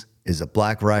basis is a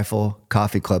Black Rifle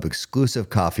Coffee Club exclusive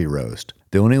coffee roast.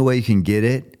 The only way you can get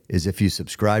it is if you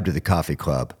subscribe to the coffee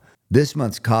club. This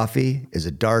month's coffee is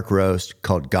a dark roast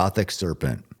called Gothic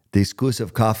Serpent. The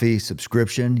exclusive coffee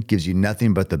subscription gives you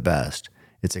nothing but the best.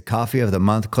 It's a Coffee of the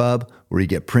Month club where you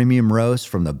get premium roasts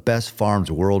from the best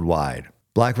farms worldwide.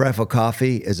 Black Rifle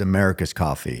Coffee is America's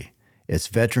coffee. It's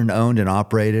veteran-owned and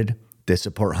operated. They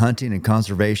support hunting and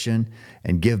conservation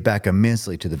and give back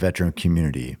immensely to the veteran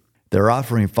community. They're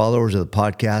offering followers of the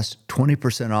podcast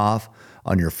 20% off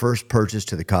on your first purchase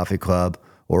to the coffee club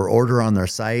or order on their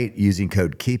site using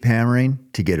code KEEPHAMMERING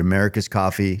to get America's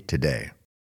coffee today.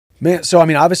 Man, so I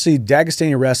mean, obviously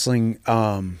Dagestani wrestling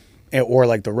or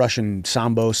like the Russian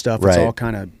Sambo stuff, it's all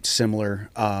kind of similar.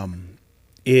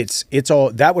 It's all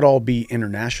that would all be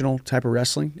international type of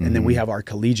wrestling, and then we have our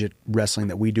collegiate wrestling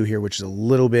that we do here, which is a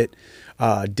little bit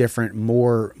different,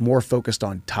 more focused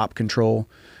on top control,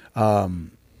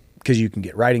 because you can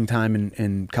get riding time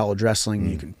in college wrestling,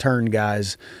 you can turn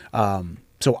guys.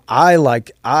 So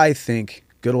I think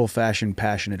good old fashioned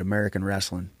passionate American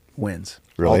wrestling wins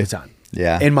all the time.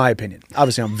 Yeah, in my opinion.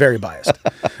 Obviously, I'm very biased,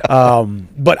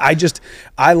 but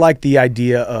I like the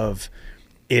idea of.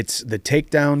 It's the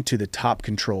takedown to the top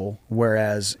control,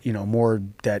 whereas, more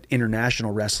that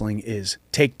international wrestling is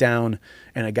takedown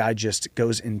and a guy just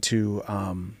goes into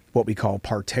what we call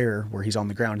parterre, where he's on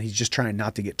the ground. He's just trying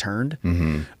not to get turned.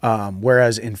 Mm-hmm.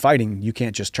 Whereas in fighting, you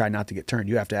can't just try not to get turned.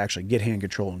 You have to actually get hand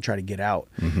control and try to get out.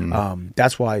 Mm-hmm.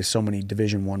 That's why so many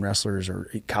Division I wrestlers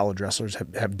or college wrestlers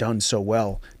have done so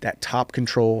well. That top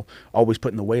control, always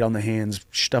putting the weight on the hands,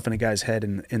 stuffing a guy's head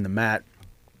in the mat.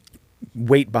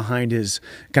 Weight behind his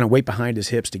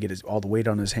hips to get all the weight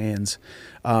on his hands.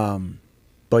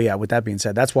 But yeah, with that being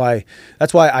said, that's why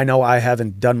I know I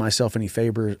haven't done myself any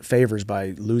favors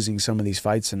by losing some of these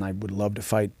fights, and I would love to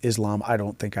fight Islam. I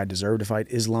don't think I deserve to fight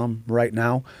Islam right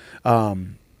now. I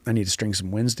need to string some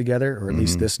wins together, or at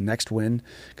least this next win,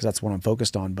 because that's what I'm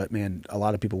focused on. But man, a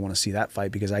lot of people want to see that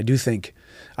fight because I do think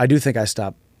I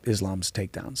stop Islam's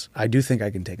takedowns. I do think I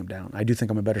can take him down. I do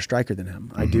think I'm a better striker than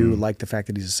him. I do like the fact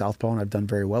that he's a southpaw, and I've done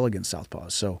very well against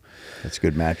southpaws. So that's a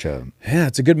good matchup. Yeah,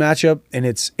 it's a good matchup, and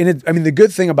I mean, the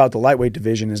good thing about the lightweight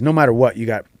division is no matter what, you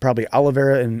got probably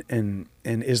Oliveira and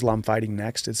Islam fighting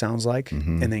next. It sounds like,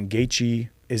 and then Gaethje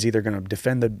is either going to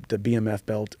defend the BMF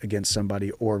belt against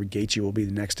somebody, or Gaethje will be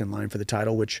the next in line for the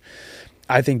title. Which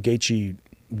I think Gaethje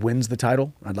wins the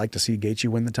title. I'd like to see Gaethje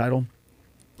win the title.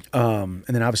 And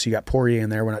then obviously you got Poirier in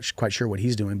there. We're not quite sure what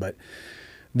he's doing, but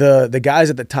the guys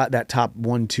at the top, that top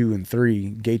 1, 2, and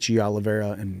 3, Gaethje,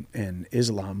 Oliveira, and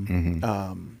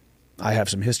Islam. I have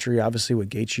some history obviously with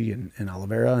Gaethje and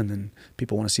Oliveira, and then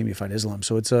people want to see me fight Islam.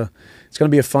 So it's going to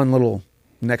be a fun little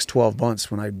next 12 months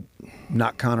when I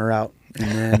knock Conor out,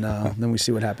 and then we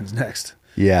see what happens next.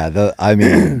 Yeah,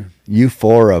 you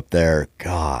four up there,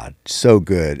 God, so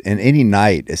good. And any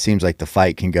night, it seems like the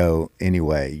fight can go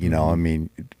anyway. I mean,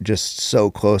 just so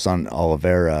close on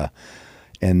Oliveira,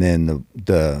 and then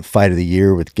the fight of the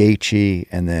year with Gaethje,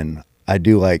 and then I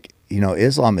do like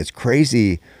Islam. It's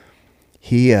crazy.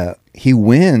 He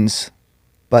wins,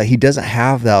 but he doesn't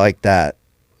have that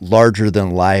larger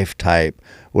than life type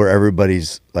where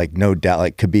everybody's like, no doubt,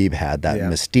 like Khabib had that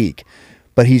mystique,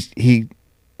 but he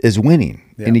is winning,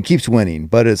 and he keeps winning.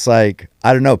 But it's like,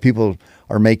 I don't know, people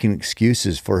are making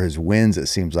excuses for his wins, it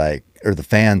seems like, or the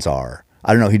fans are.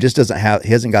 I don't know. He just he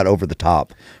hasn't got over the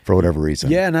top for whatever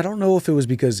reason. Yeah, and I don't know if it was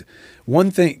because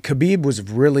one thing, Khabib was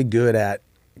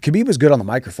good on the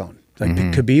microphone. Like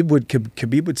Khabib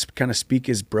would kind of speak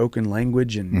his broken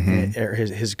language and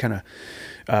his kind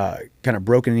of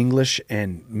broken English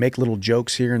and make little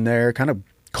jokes here and there, kind of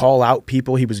call out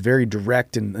people. He was very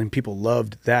direct, and people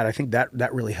loved that. I think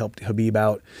that really helped Khabib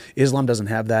out. Islam doesn't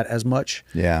have that as much.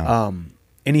 Yeah.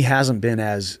 And he hasn't been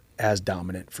as as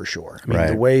dominant for sure. I mean,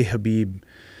 the way Khabib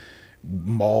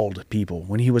mauled people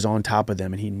when he was on top of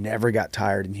them, and he never got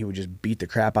tired, and he would just beat the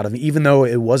crap out of them, even though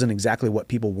it wasn't exactly what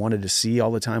people wanted to see all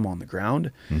the time on the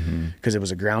ground, because it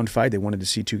was a ground fight. They wanted to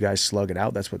see two guys slug it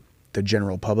out. That's what the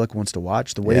general public wants to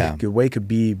watch. The way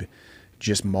Khabib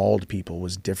just mauled people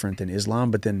was different than Islam.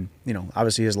 But then, you know,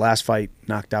 obviously his last fight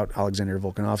knocked out Alexander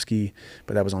Volkanovski,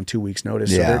 but that was on 2 weeks'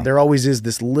 notice. Yeah. So there always is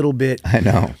this little bit. I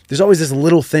know. There's always this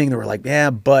little thing that we're like,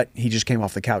 yeah, but he just came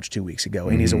off the couch 2 weeks ago,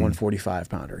 and he's a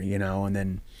 145-pounder, you know. And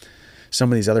then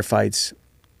some of these other fights,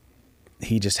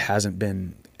 he just hasn't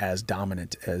been as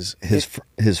dominant as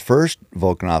his first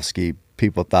Volkanovski.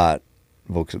 People thought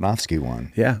Volkanovski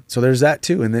won. Yeah, so there's that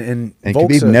too, and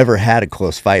Khabib never had a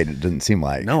close fight. It didn't seem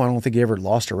like. No, I don't think he ever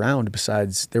lost a round.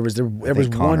 Besides, there was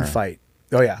one fight.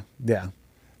 Oh yeah.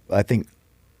 I think,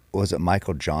 was it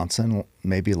Michael Johnson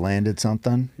maybe landed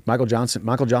something? Michael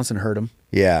Johnson hurt him.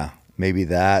 Yeah, maybe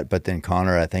that. But then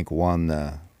Conor, I think, won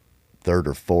the third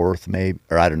or fourth, maybe,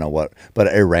 or I don't know what,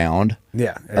 but a round.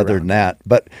 Yeah. Other than that,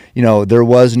 but you know, there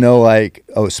was no like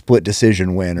split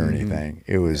decision win or anything.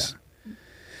 It was.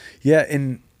 Yeah,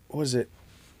 and what was it?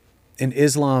 In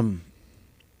Islam,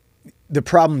 the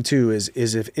problem too is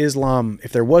if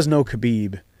there was no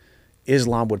Khabib,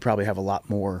 Islam would probably have a lot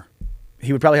more.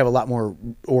 He would probably have a lot more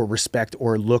or respect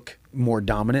or look more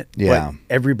dominant. Yeah. But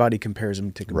everybody compares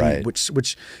him to Khabib, Right.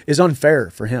 which is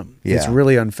unfair for him. Yeah. It's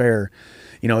really unfair,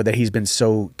 you know, that he's been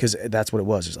so, because that's what it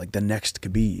was. It's like the next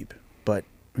Khabib. But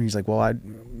he's like, well,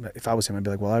 if I was him, I'd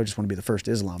be like, well, I just want to be the first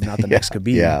Islam, not the next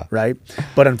Khabib, right?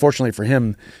 But unfortunately for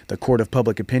him, the court of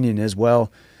public opinion is,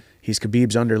 well, he's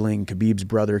Khabib's underling, Khabib's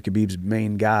brother, Khabib's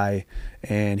main guy,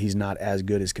 and he's not as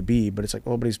good as Khabib. But it's like,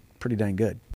 well, but he's pretty dang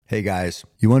good. Hey guys,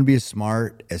 you want to be as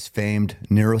smart as famed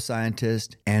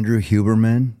neuroscientist Andrew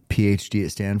Huberman, PhD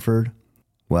at Stanford?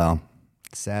 Well,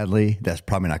 sadly, that's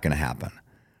probably not going to happen.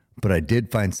 But I did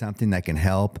find something that can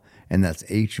help, and that's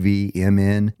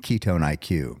HVMN Ketone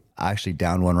IQ. I actually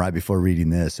downed one right before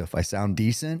reading this, so if I sound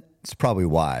decent, it's probably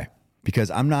why.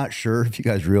 Because I'm not sure if you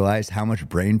guys realize how much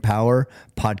brain power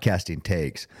podcasting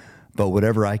takes, but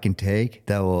whatever I can take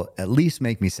that will at least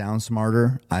make me sound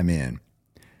smarter, I'm in.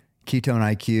 Ketone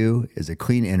IQ is a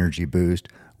clean energy boost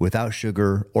without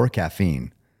sugar or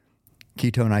caffeine.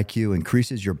 Ketone IQ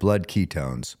increases your blood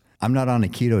ketones. I'm not on a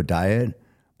keto diet,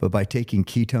 but by taking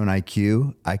Ketone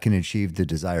IQ, I can achieve the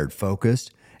desired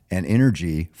focus and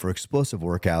energy for explosive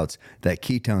workouts that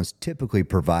ketones typically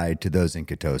provide to those in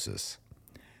ketosis.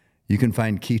 You can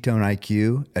find Ketone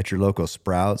IQ at your local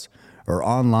Sprouts or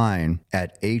online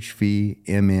at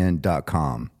hvmn.com.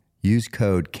 Use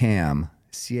code CAM,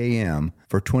 C-A-M,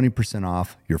 for 20%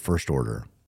 off your first order.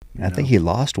 I think he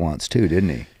lost once too, didn't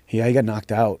he? Yeah, he got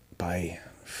knocked out by,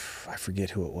 I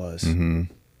forget who it was. And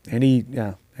he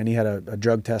had a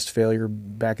drug test failure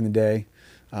back in the day.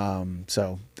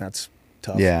 So that's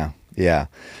tough. Yeah.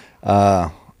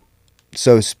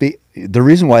 So the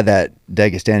reason why that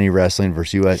Dagestani wrestling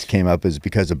versus U.S. came up is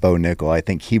because of Bo Nickel. I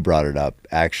think he brought it up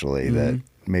actually, that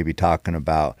maybe talking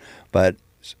about, but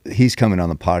he's coming on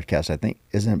the podcast. I think,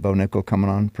 isn't Bo Nickel coming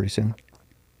on pretty soon?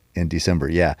 In December,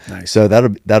 yeah. Nice. So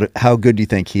that'll how good do you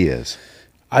think he is?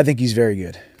 I think he's very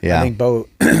good. Yeah. I think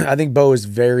Bo is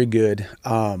very good.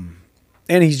 And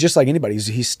he's just like anybody.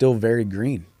 He's still very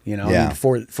green. You know, Yeah. I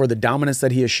mean, for the dominance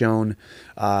that he has shown,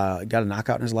 got a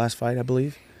knockout in his last fight, I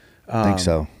believe. I think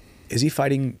so. Is he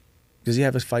fighting? Does he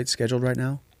have his fight scheduled right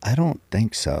now? I don't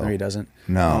think so. No, he doesn't.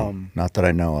 No, not that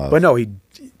I know of. But no,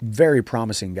 very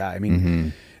promising guy. I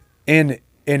mean, and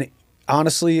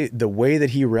honestly, the way that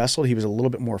he wrestled, he was a little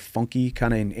bit more funky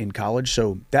kind of in college.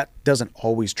 So that doesn't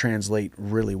always translate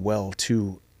really well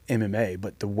to MMA.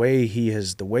 But the way he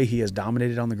has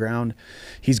dominated on the ground,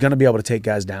 he's going to be able to take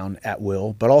guys down at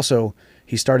will. But also,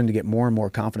 he's starting to get more and more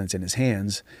confidence in his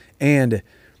hands. And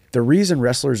the reason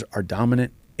wrestlers are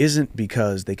dominant isn't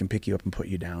because they can pick you up and put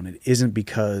you down. It isn't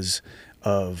because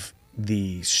of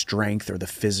the strength or the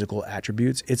physical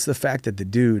attributes. It's the fact that the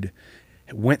dude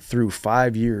went through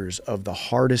 5 years of the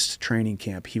hardest training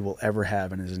camp he will ever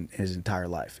have in his entire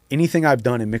life. Anything I've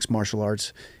done in mixed martial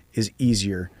arts is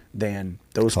easier than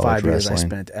those College 5 years I wrestling.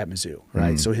 spent at Mizzou,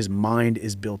 right? So his mind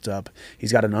is built up.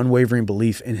 He's got an unwavering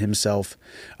belief in himself.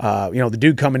 The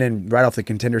dude coming in right off the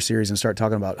Contender Series and start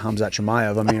talking about Khamzat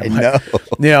Chimaev. I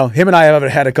mean, him and I have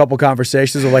had a couple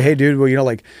conversations of like, hey, dude, well,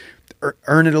 like,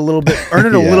 earn it a little bit, a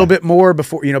little bit more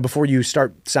before you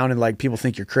start sounding like people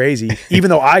think you're crazy. Even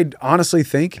though I honestly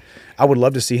think I would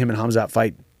love to see him and Khamzat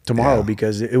fight tomorrow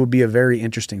because it would be a very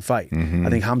interesting fight. I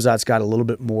think Khamzat's got a little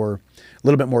bit more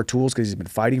tools because he's been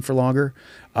fighting for longer.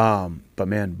 But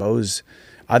man, Bo's,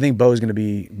 I think Bo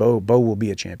will be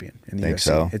a champion in the Think UFC.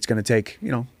 so? It's going to take,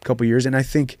 a couple years. And I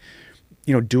think,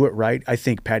 do it right. I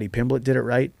think Paddy Pimblett did it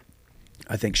right.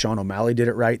 I think Sean O'Malley did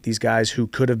it right. These guys who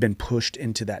could have been pushed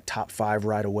into that top 5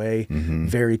 right away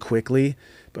very quickly.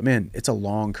 But man, it's a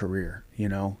long career. You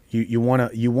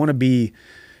want to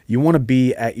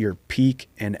be at your peak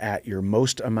and at your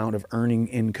most amount of earning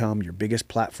income, your biggest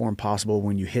platform possible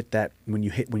when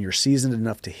you're seasoned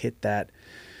enough to hit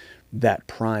that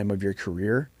prime of your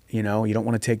career. You don't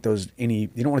want to take you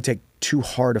don't want to take too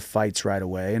hard of fights right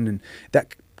away. And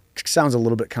that sounds a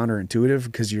little bit counterintuitive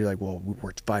because you're like, well,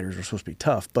 we're fighters, we're supposed to be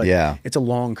tough, but it's a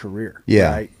long career.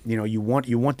 Yeah. Right? You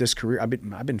want this career. I've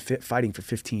been fighting for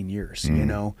 15 years.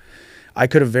 I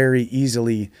could have very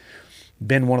easily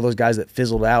been one of those guys that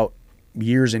fizzled out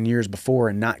years and years before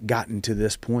and not gotten to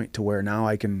this point to where now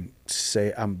I can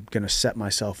say I'm going to set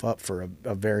myself up for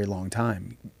a very long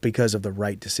time because of the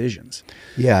right decisions.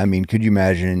 Yeah, I mean, could you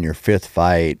imagine in your 5th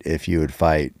fight if you would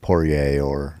fight Poirier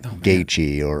or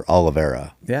Gaethje or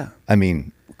Oliveira? Yeah. I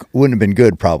mean, wouldn't have been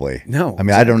good probably. No. I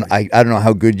mean, exactly. I don't know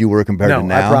how good you were compared to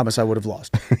now. I promise I would have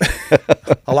lost.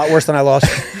 A lot worse than I lost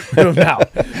now.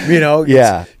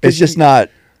 It's just not.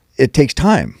 It takes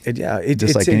time.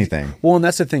 Just like anything. Well, and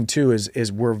that's the thing too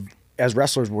is we're as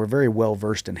wrestlers we're very well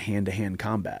versed in hand-to-hand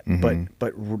combat,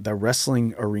 but the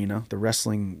wrestling arena, the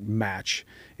wrestling match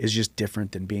is just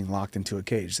different than being locked into a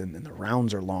cage, and the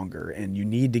rounds are longer, and you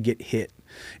need to get hit,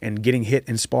 and getting hit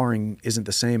in sparring isn't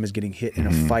the same as getting hit in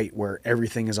a fight where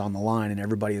everything is on the line and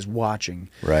everybody is watching.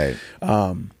 Right.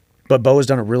 But Bo has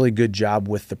done a really good job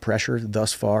with the pressure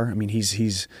thus far. I mean,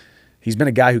 he's been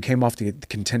a guy who came off the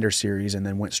Contender Series and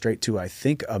then went straight to, I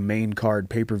think, a main card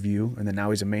pay-per-view, and then now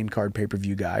he's a main card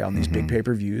pay-per-view guy on these big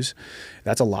pay-per-views.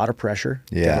 That's a lot of pressure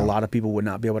that a lot of people would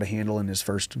not be able to handle in his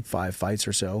first 5 fights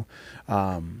or so.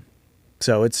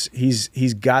 So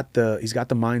he's got the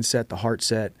mindset, the heart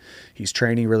set. He's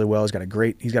training really well. He's got a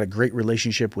great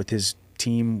relationship with his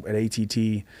team at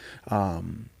ATT.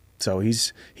 So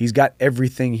he's got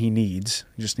everything he needs.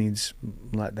 He just needs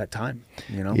that time,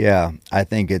 Yeah, I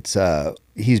think it's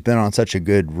he's been on such a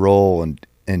good roll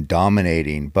and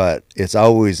dominating, but it's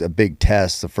always a big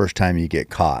test the first time you get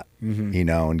caught,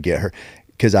 and get hurt.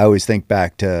 Because I always think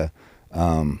back to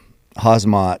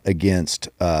Hazmat against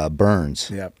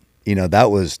Burns. Yep. That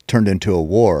was turned into a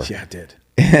war. Yeah, it did.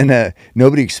 And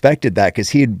nobody expected that because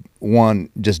he had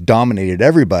just dominated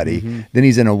everybody. Then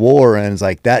he's in a war, and it's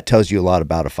like that tells you a lot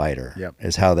about a fighter. Yep.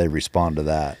 Is how they respond to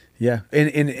that. Yeah,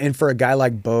 and for a guy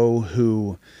like Bo,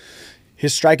 who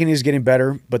his striking is getting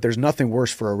better, but there's nothing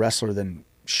worse for a wrestler than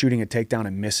shooting a takedown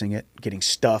and missing it, getting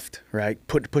stuffed. Right,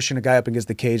 pushing a guy up against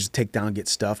the cage, the takedown, get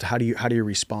stuffed. How do you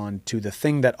respond to the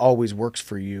thing that always works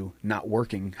for you not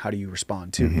working? How do you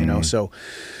respond to So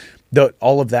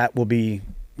all of that will be.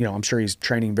 I'm sure he's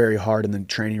training very hard in the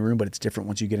training room, but it's different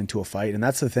once you get into a fight. And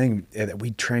that's the thing, that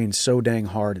we train so dang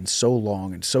hard and so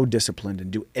long and so disciplined and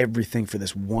do everything for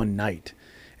this one night.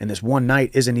 And this one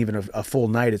night isn't even a full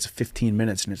night. It's 15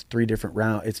 minutes and it's 3 different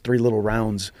rounds. It's 3 little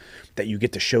rounds that you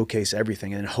get to showcase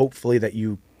everything. And hopefully that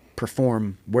you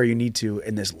perform where you need to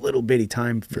in this little bitty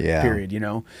time period,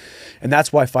 And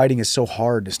that's why fighting is so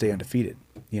hard to stay undefeated.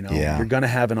 You're going to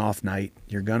have an off night.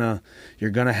 You're going to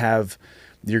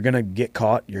get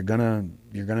caught. You're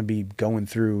gonna be going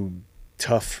through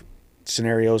tough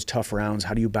scenarios, tough rounds.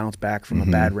 How do you bounce back from a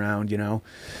bad round?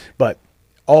 But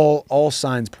all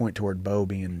signs point toward Bo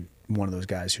being one of those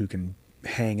guys who can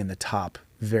hang in the top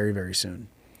very, very soon,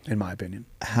 in my opinion.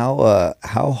 How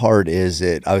hard is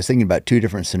it? I was thinking about 2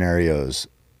 different scenarios.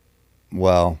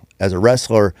 Well, as a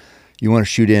wrestler, you want to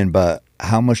shoot in, but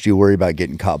how much do you worry about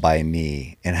getting caught by a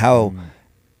knee? And how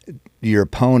your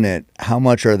opponent? How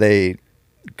much are they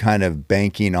kind of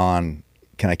banking on,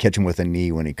 can I catch him with a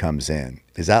knee when he comes in?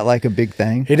 Is that like a big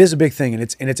thing? It is a big thing, and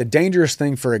it's a dangerous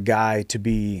thing for a guy to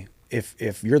be.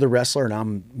 If you're the wrestler and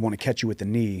I'm want to catch you with the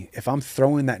knee, if I'm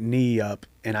throwing that knee up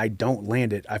and I don't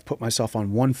land it, I've put myself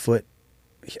on one foot,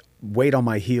 weight on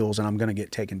my heels, and I'm going to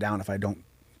get taken down if I don't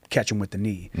catch him with the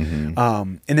knee.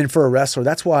 And then for a wrestler,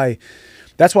 that's why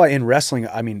in wrestling,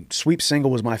 I mean, sweep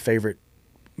single was my favorite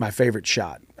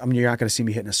shot. I mean, you're not going to see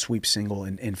me hitting a sweep single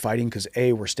in fighting because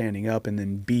A, we're standing up, and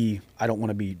then B, I don't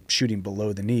want to be shooting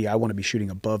below the knee. I want to be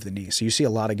shooting above the knee. So you see a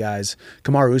lot of guys.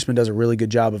 Kamaru Usman does a really good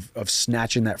job of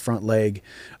snatching that front leg,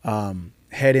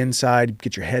 head inside,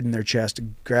 get your head in their chest,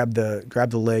 grab the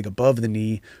leg above the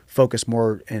knee, focus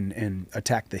more and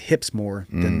attack the hips more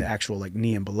than the actual like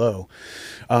knee and below.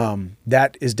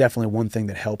 That is definitely one thing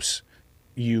that helps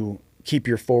you keep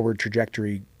your forward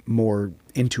trajectory more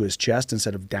into his chest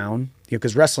instead of down,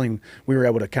 because wrestling, we were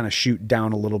able to kind of shoot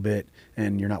down a little bit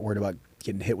and you're not worried about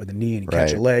getting hit with a knee and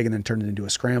catch a leg and then turn it into a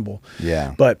scramble.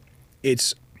 Yeah. But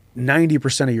it's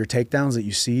 90% of your takedowns that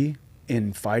you see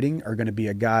in fighting are going to be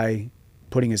a guy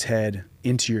putting his head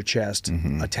into your chest,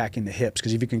 attacking the hips.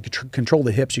 Because if you can control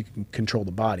the hips, you can control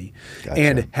the body. Gotcha.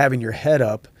 And having your head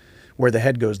up, where the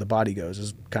head goes, the body goes,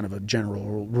 is kind of a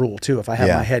general rule too. If I have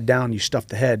my head down, you stuff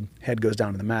the head goes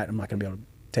down to the mat. I'm not going to be able to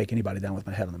take anybody down with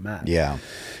my head on the mat. Yeah.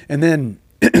 And then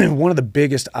one of the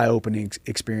biggest eye-opening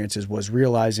experiences was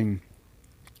realizing,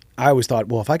 I always thought,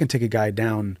 well, if I can take a guy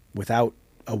down without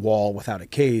a wall, without a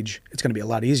cage, it's going to be a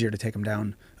lot easier to take him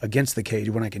down against the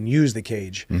cage when I can use the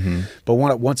cage. But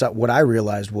what I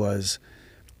realized was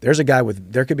there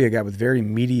could be a guy with very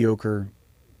mediocre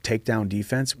takedown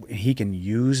defense. He can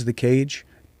use the cage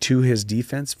to his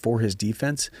defense, for his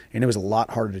defense, and it was a lot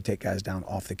harder to take guys down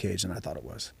off the cage than I thought it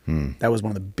was. That was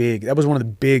one of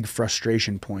the big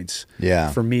frustration points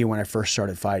for me when I first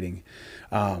started fighting.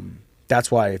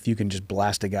 That's why if you can just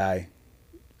blast a guy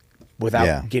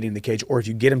without getting the cage, or if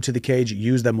you get him to the cage,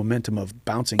 use the momentum of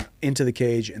bouncing into the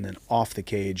cage and then off the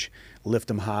cage, lift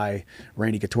him high.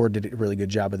 Randy Couture did a really good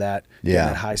job of that.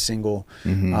 That high single.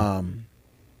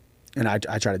 And I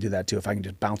try to do that too. If I can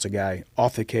just bounce a guy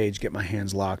off the cage, get my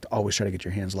hands locked, always try to get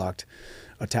your hands locked,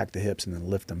 attack the hips, and then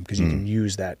lift them, because you can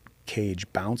use that cage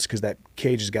bounce, because that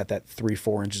cage has got that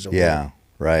 3-4 inches of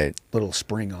little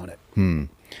spring on it.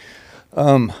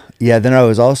 Then I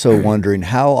was also wondering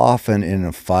how often in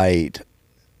a fight,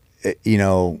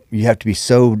 you have to be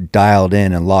so dialed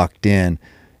in and locked in.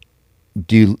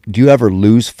 Do you ever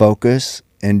lose focus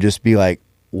and just be like,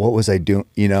 what was I doing?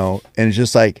 And it's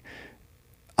just like,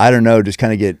 I don't know, just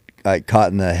kind of get like caught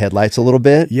in the headlights a little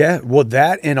bit. Yeah. Well,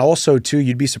 that, and also too,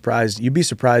 you'd be surprised,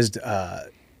 because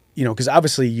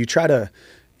obviously you try to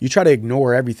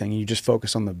ignore everything and you just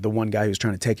focus on the one guy who's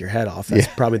trying to take your head off. That's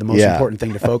probably the most important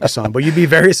thing to focus on. But you'd be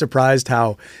very surprised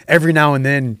how every now and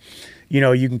then, you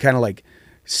can kind of like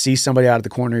see somebody out of the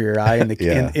corner of your eye in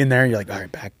there, and you're like, all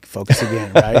right, back, focus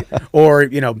again, right? Or,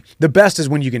 the best is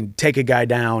when you can take a guy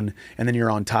down and then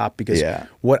you're on top, because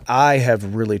what I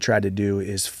have really tried to do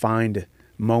is find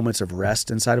moments of rest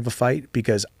inside of a fight,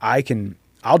 because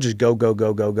I'll just go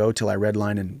till I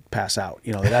redline and pass out.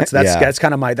 That's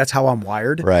kind of that's how I'm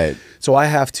wired. Right. So I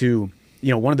have to,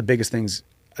 one of the biggest things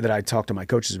that I talk to my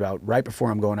coaches about right before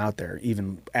I'm going out there,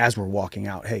 even as we're walking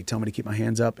out, hey, tell me to keep my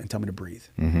hands up and tell me to breathe.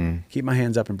 Keep my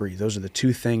hands up and breathe. Those are the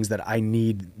two things that I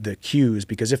need the cues,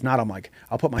 because if not, I'm like,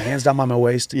 I'll put my hands down by my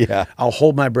waist. I'll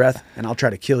hold my breath and I'll try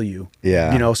to kill you.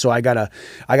 So I gotta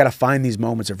find these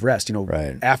moments of rest.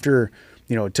 After,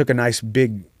 took a nice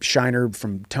big shiner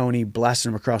from Tony, blasted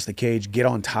him across the cage, get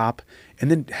on top, and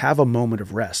then have a moment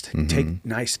of rest. Take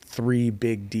nice 3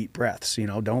 big deep breaths.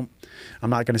 I'm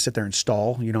not going to sit there and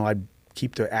stall. I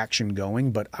keep the action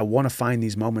going, but I want to find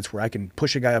these moments where I can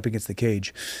push a guy up against the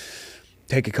cage,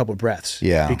 take a couple breaths.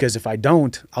 Because if I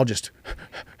don't, I'll just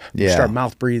start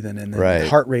mouth breathing, and then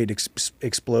heart rate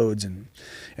explodes, and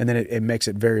then it makes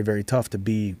it very, very tough to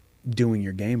be doing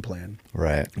your game plan.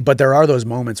 Right. But there are those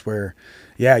moments where,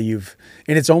 and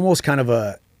it's almost kind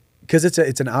of because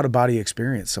it's an out of body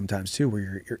experience sometimes too,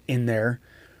 where you're in there,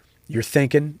 you're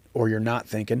thinking, or you're not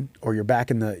thinking, or you're back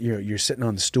in you're sitting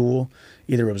on the stool.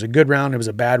 Either it was a good round, it was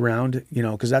a bad round,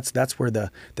 because that's where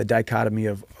the dichotomy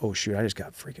of, oh shoot, I just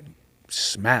got freaking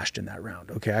smashed in that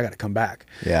round. Okay, I got to come back.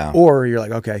 Or you're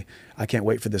like, okay, I can't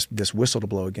wait for this whistle to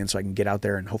blow again so I can get out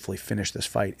there and hopefully finish this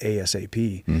fight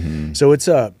ASAP. So it's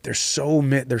there's so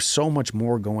much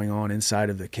more going on inside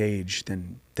of the cage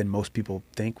than most people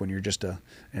think when you're just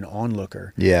an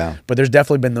onlooker. But there's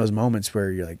definitely been those moments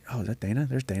where you're like, oh, is that Dana?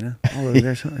 There's Dana. Oh,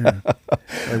 there's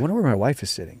I wonder where my wife is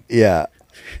sitting.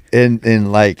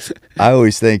 And like, I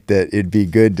always think that it'd be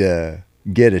good to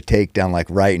get a takedown like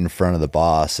right in front of the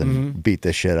boss and beat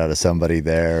the shit out of somebody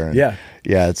there. And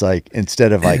it's like,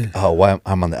 instead of like, oh, well,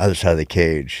 I'm on the other side of the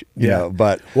cage, you know.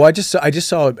 But I just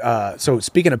saw. So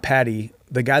speaking of Patty,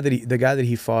 the guy that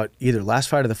he fought either last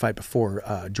fight or the fight before,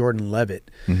 Jordan Levitt,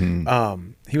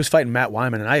 he was fighting Matt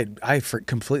Wyman, and I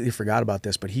completely forgot about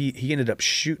this, but he ended up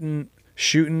shooting,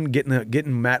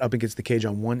 getting Matt up against the cage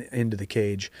on one end of the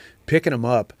cage, picking him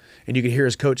up, and you could hear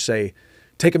his coach say,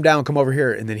 "Take him down, come over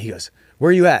here," and then he goes, "Where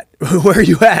are you at? Where are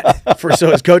you at?"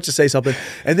 So his coach to say something,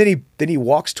 and then he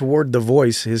walks toward the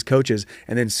voice, his coaches,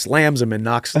 and then slams him and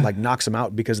knocks him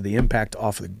out because of the impact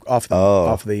off the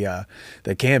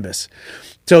canvas.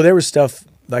 So there was stuff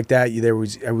like that. There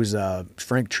was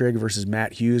Frank Trigg versus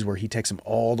Matt Hughes, where he takes him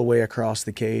all the way across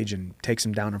the cage and takes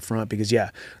him down in front, because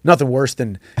nothing worse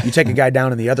than you take a guy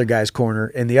down in the other guy's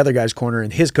corner,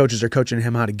 and his coaches are coaching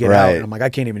him how to get out, and I'm like, I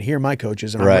can't even hear my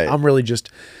coaches, and I'm really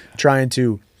just trying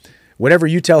to whatever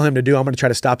you tell him to do, I'm going to try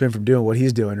to stop him from doing what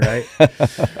he's doing. Right.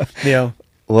 You know?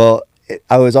 Well,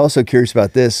 I was also curious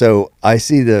about this. So I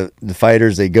see the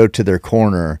fighters, they go to their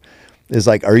corner. Is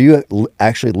like, are you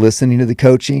actually listening to the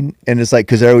coaching? And it's like,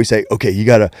 because they always say, okay, you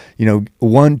got to,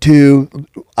 1, 2,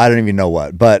 I don't even know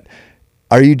what. But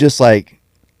are you just like,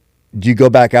 do you go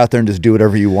back out there and just do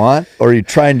whatever you want? Or are you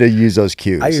trying to use those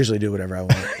cues? I usually do whatever I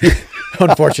want.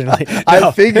 Unfortunately. No.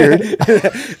 I figured.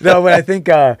 No, but I think,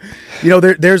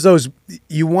 there's those,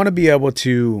 you want to be able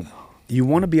to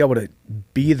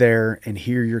be there and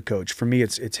hear your coach. For me,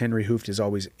 it's Henry Hooft is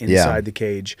always inside the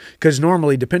cage. Because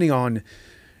normally, depending on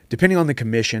the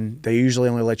commission, they usually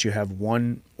only let you have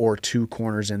 1 or 2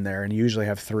 corners in there, and you usually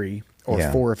have 3 or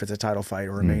 4 if it's a title fight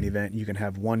or a main event. You can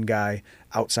have one guy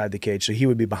outside the cage, so he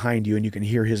would be behind you, and you can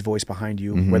hear his voice behind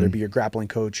you, whether it be your grappling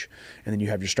coach, and then you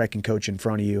have your striking coach in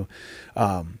front of you.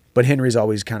 But Henry's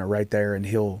always kind of right there, and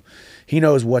he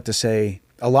knows what to say.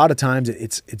 A lot of times,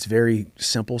 it's very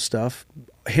simple stuff.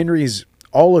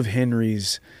 All of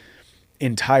Henry's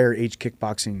entire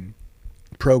Kickboxing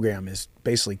program is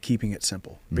basically keeping it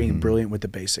simple, being brilliant with the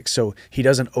basics. So he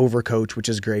doesn't overcoach, which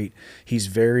is great. He's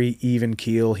very even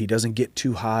keel. He doesn't get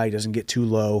too high, doesn't get too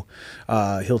low.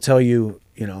 He'll tell you,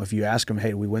 if you ask him, hey,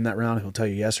 did we win that round? He'll tell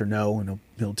you yes or no, and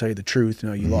he'll tell you the truth.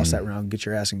 You lost that round, get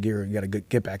your ass in gear, and you got to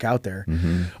get back out there.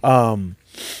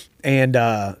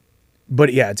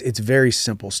 But yeah, it's very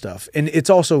simple stuff. And it's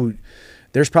also,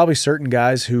 there's probably certain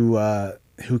guys who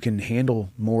can handle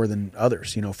more than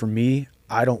others. For me,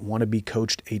 I don't want to be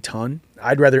coached a ton.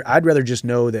 I'd rather just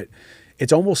know that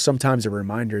it's almost sometimes a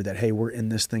reminder that, hey, we're in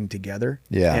this thing together.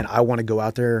 Yeah. And I want to go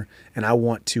out there and I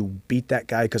want to beat that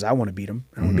guy because I want to beat him.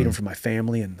 I want to beat him for my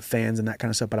family and the fans and that kind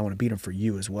of stuff, but I want to beat him for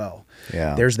you as well.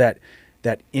 Yeah. There's that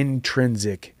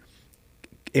intrinsic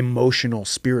emotional,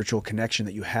 spiritual connection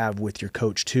that you have with your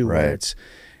coach too, where it's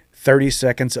 30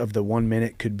 seconds of the 1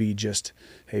 minute could be just,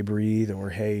 hey, breathe, or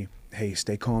hey,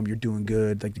 stay calm, you're doing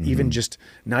good. Like even just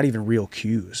not even real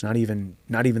cues, not even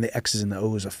the X's and the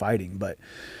O's of fighting, but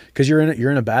because you're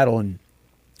in a battle, and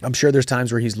I'm sure there's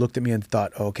times where he's looked at me and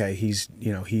thought, okay, he's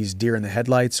deer in the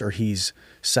headlights, or he's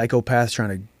psychopath trying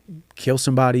to kill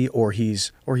somebody, or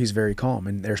he's very calm,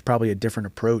 and there's probably a different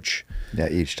approach. Yeah,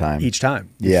 each time.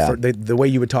 Yeah, the way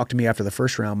you would talk to me after the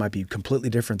first round might be completely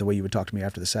different the way you would talk to me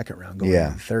after the second round, going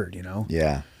into the third.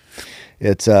 Yeah,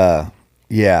 it's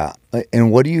yeah.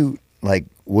 And what do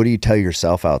you tell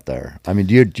yourself out there? I mean,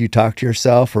 do you talk to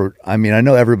yourself, or I mean, I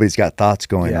know everybody's got thoughts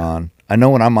going on. I know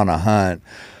when I'm on a hunt,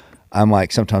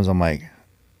 sometimes I'm like,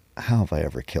 how have I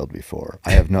ever killed before?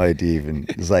 I have no idea even.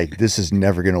 It's like, this is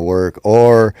never going to work.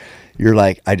 Or you're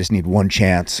like, I just need one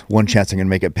chance I'm going to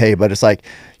make it pay. But it's like,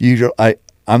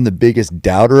 I'm the biggest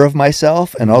doubter of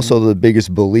myself, and also the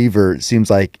biggest believer, it seems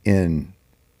like, in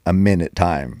a minute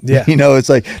time. Yeah. It's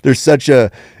like, there's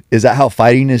is that how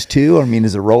fighting is too? I mean,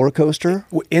 is it a roller coaster?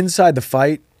 Inside the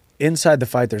fight,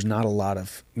 there's not a lot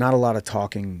of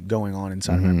talking going on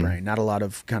inside of my brain. Not a lot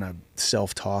of kind of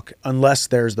self-talk, unless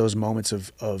there's those moments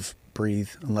of breathe,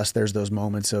 unless there's those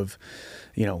moments of,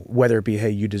 whether it be, hey,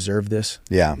 you deserve this.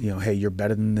 Yeah. Hey, you're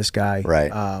better than this guy. Right.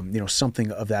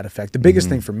 Something of that effect. The biggest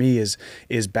thing for me is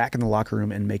back in the locker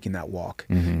room and making that walk.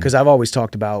 Because I've always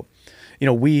talked about,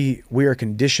 we are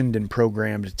conditioned and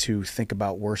programmed to think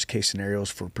about worst case scenarios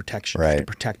for protection, to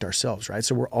protect ourselves, right?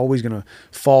 So we're always going to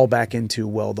fall back into,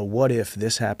 well, the what if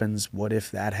this happens, what if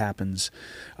that happens,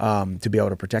 to be able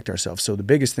to protect ourselves. So the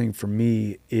biggest thing for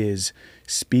me is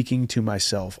speaking to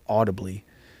myself audibly.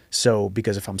 So,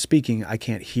 because if I'm speaking, I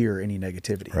can't hear any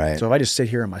negativity. Right. So if I just sit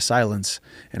here in my silence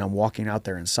and I'm walking out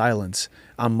there in silence,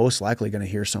 I'm most likely going to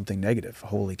hear something negative.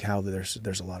 Holy cow,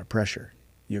 there's a lot of pressure.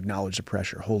 You acknowledge the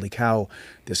pressure. Holy cow,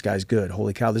 this guy's good.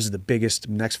 Holy cow, this is the biggest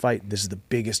next fight. This is the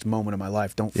biggest moment of my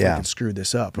life. Don't freaking screw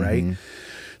this up, right?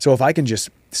 So if I can just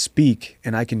speak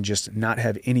and I can just not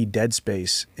have any dead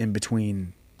space in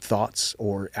between thoughts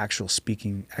or actually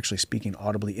speaking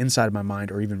audibly inside of my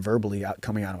mind, or even verbally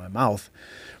coming out of my mouth,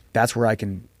 that's where I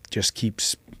can just keep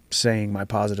saying my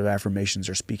positive affirmations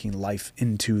or speaking life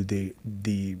into the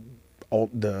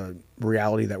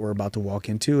reality that we're about to walk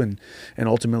into, and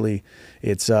ultimately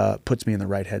it's puts me in the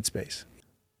right headspace.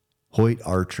 Hoyt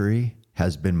Archery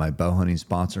has been my bow hunting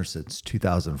sponsor since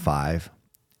 2005.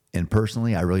 And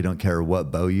personally, I really don't care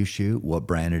what bow you shoot, what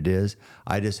brand it is.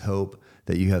 I just hope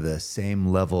that you have the same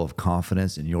level of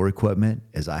confidence in your equipment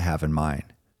as I have in mine,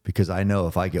 because I know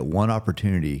if I get one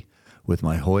opportunity with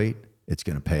my Hoyt, it's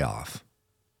going to pay off.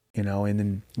 And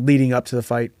then leading up to the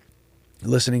fight,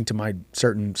 listening to my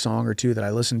certain song or two that I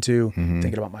listen to,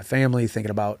 thinking about my family, thinking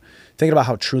about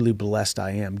how truly blessed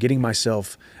I am.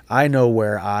 I know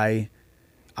where I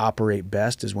operate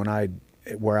best is when I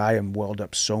where I am welled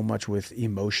up so much with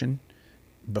emotion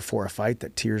before a fight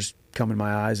that tears come in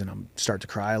my eyes and I'm start to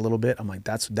cry a little bit. I'm like,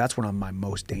 that's when I'm my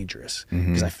most dangerous,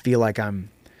 because I feel like I'm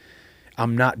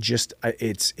not just,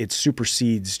 it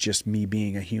supersedes just me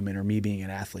being a human or me being an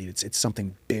athlete. It's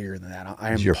something bigger than that.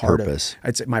 I am your part purpose.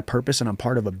 It's my purpose, and I'm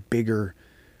part of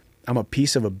I'm a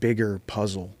piece of a bigger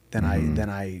puzzle than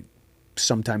I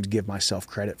sometimes give myself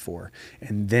credit for.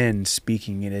 And then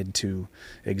speaking it into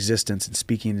existence and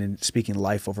speaking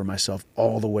life over myself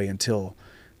all the way until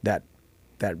that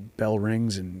bell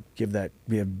rings and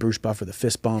we have Bruce Buffer the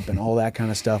fist bump and all that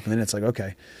kind of stuff. And then it's like,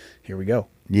 okay, here we go.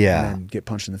 Yeah. And then get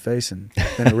punched in the face, and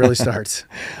then it really starts.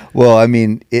 Well, I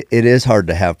mean, it is hard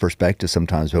to have perspective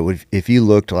sometimes, but if you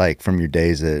looked like from your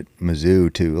days at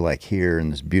Mizzou to like here in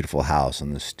this beautiful house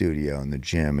and the studio and the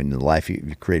gym and the life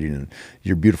you've created and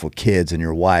your beautiful kids and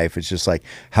your wife, it's just like,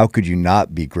 how could you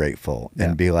not be grateful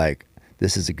and be like,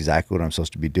 this is exactly what I'm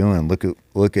supposed to be doing. Look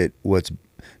at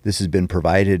this has been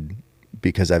provided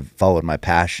because I've followed my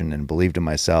passion and believed in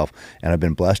myself, and I've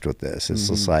been blessed with this. It's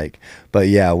just like, but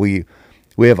yeah, we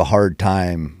have a hard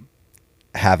time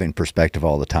having perspective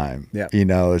all the time. Yeah. You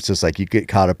know, it's just like you get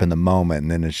caught up in the moment, and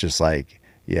then it's just like,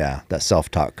 yeah, that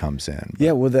self-talk comes in. But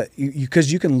Yeah, well,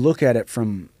 because you can look at it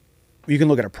you can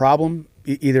look at a problem,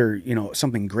 either, you know,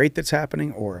 something great that's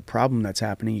happening or a problem that's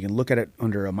happening. You can look at it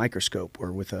under a microscope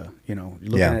or with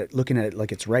looking at it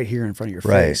like it's right here in front of your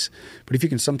face. But if you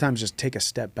can sometimes just take a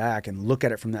step back and look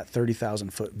at it from that 30,000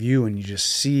 foot view, and you just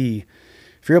see,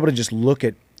 if you're able to just look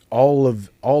at all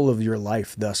of your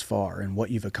life thus far and what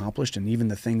you've accomplished, and even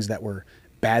the things that were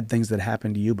bad things that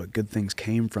happened to you, but good things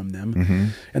came from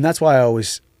them. And that's why I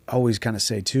always kind of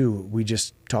say too, we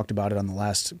just talked about it on the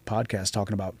last podcast,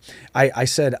 talking about, I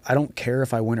said, I don't care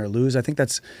if I win or lose. I think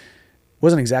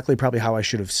wasn't exactly probably how I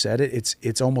should have said it.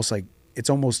 It's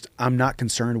almost I'm not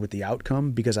concerned with the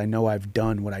outcome, because I know I've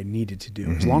done what I needed to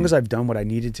do. As long as I've done what I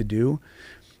needed to do,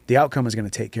 the outcome is going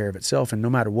to take care of itself. And no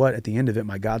matter what, at the end of it,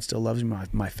 my God still loves me,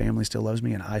 my family still loves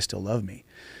me, and I still love me.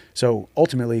 So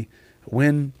ultimately,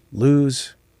 win,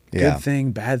 lose, good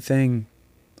thing, bad thing,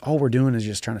 all we're doing is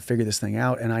just trying to figure this thing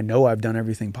out. And I know I've done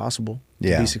everything possible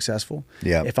to be successful.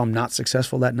 Yeah. If I'm not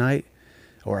successful that night,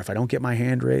 or if I don't get my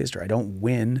hand raised, or I don't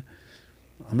win,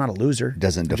 I'm not a loser.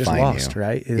 Doesn't define just lost, you.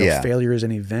 Right? Failure is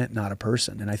an event, not a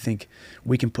person. And I think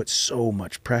we can put so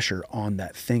much pressure on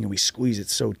that thing, and we squeeze it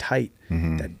so tight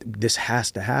that this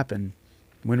has to happen,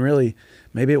 when really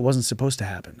maybe it wasn't supposed to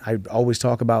happen. I always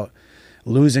talk about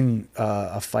losing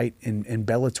a fight in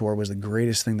Bellator was the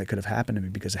greatest thing that could have happened to me,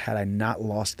 because had I not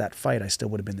lost that fight, I still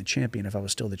would have been the champion. If I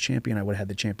was still the champion, I would have had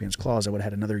the champion's clause. I would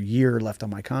have had another year left on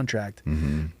my contract.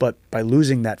 But by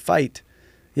losing that fight,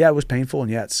 yeah, it was painful,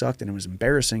 and yeah, it sucked, and it was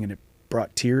embarrassing, and it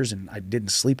brought tears, and I didn't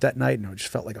sleep that night, and I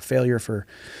just felt like a failure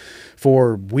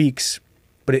for weeks.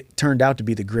 But it turned out to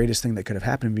be the greatest thing that could have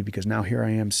happened to me, because now here I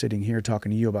am sitting here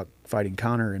talking to you about fighting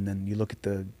Connor, and then you look at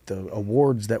the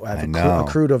awards that I've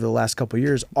accrued over the last couple of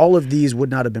years. All of these would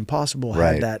not have been possible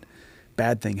had that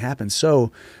bad thing happened.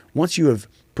 So once you have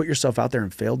put yourself out there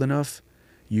and failed enough,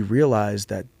 you realize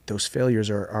that those failures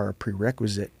are a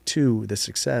prerequisite to the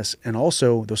success. And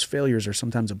also those failures are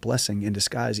sometimes a blessing in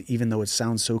disguise, even though it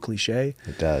sounds so cliche.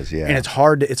 It does, yeah. And it's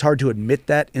hard to admit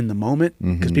that in the moment,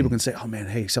 because people can say, oh man,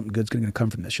 hey, something good's going to come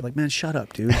from this. You're like, man, shut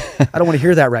up, dude. I don't want to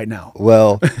hear that right now.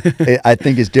 Well, I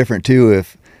think it's different too.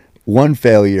 If one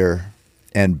failure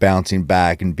and bouncing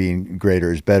back and being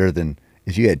greater is better than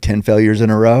if you had 10 failures in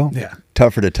a row. Yeah.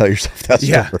 Tougher to tell yourself that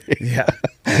story. Yeah.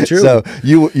 True. So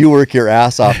you work your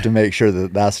ass off to make sure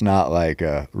that that's not like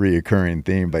a reoccurring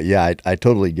theme. But yeah, I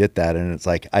totally get that. And it's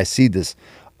like, I see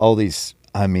all these,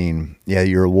 I mean, yeah,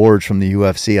 your awards from the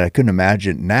UFC. I couldn't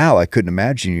imagine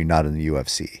you not in the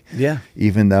UFC. Yeah.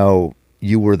 Even though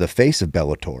you were the face of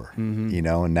Bellator, you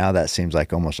know, and now that seems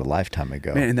like almost a lifetime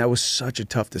ago. Man, and that was such a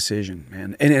tough decision,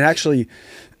 man. And it actually,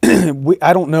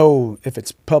 I don't know if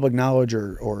it's public knowledge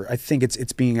or I think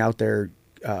it's being out there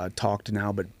talked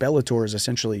now, but Bellator is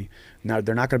essentially, now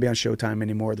they're not going to be on Showtime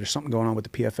anymore. There's something going on with the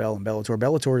PFL and Bellator.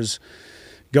 Bellator is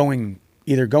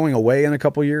either going away in a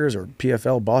couple years, or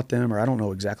PFL bought them, or I don't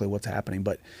know exactly what's happening.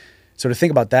 But so to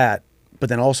think about that, but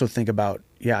then also think about,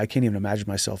 I can't even imagine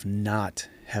myself not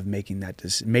making that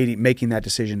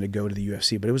decision to go to the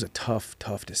UFC. But it was a tough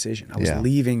decision. I was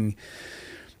leaving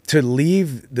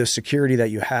the security that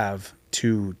you have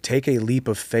to take a leap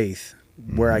of faith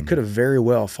where I could have very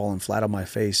well fallen flat on my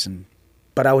face,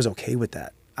 but I was okay with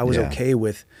that. I was okay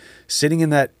with sitting in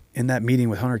that meeting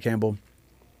with Hunter Campbell,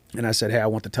 and I said, hey, I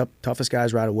want the toughest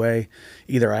guys right away.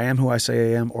 Either I am who I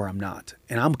say I am, or I'm not.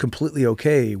 And I'm completely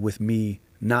okay with me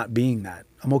not being that.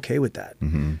 I'm okay with that.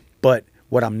 But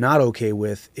What I'm not okay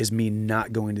with is me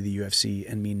not going to the UFC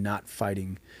and me not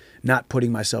fighting, not putting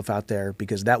myself out there,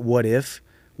 because that what if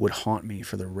would haunt me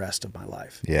for the rest of my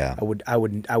life. Yeah. I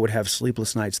would have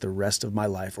sleepless nights the rest of my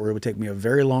life, or it would take me a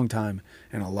very long time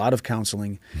and a lot of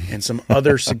counseling and some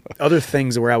other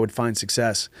things where I would find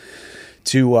success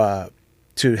to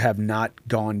have not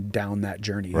gone down that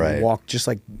journey. Right. And walk, just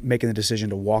like making the decision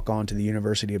to walk on to the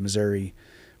University of Missouri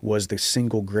was the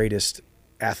single greatest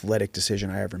athletic decision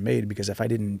I ever made, because if I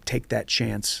didn't take that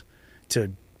chance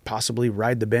to possibly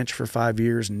ride the bench for 5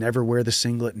 years, never wear the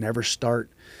singlet, never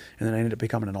start, and then I ended up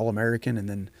becoming an All-American, and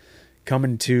then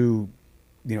coming to,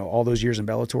 you know, all those years in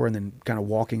Bellator, and then kind of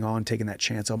walking on, taking that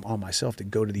chance on myself to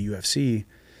go to the UFC.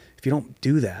 If you don't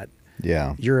do that,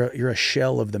 Yeah. you're a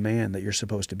shell of the man that you're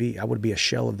supposed to be. I would be a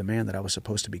shell of the man that I was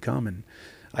supposed to become, and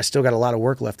I still got a lot of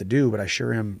work left to do, but I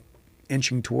sure am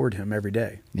inching toward him every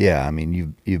day. Yeah. I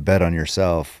mean, you've bet on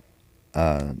yourself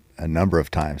a number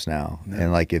of times now. Yeah.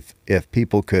 And like if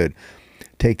people could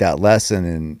take that lesson,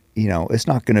 and, you know, it's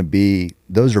not going to be,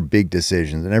 those are big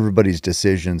decisions, and everybody's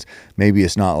decisions, maybe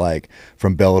it's not like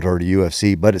from Bellator to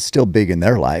UFC, but it's still big in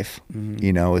their life. Mm-hmm.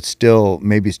 You know, it's still,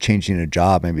 maybe it's changing a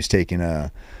job, maybe it's taking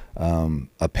a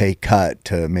pay cut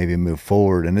to maybe move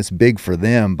forward, and it's big for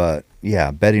them. But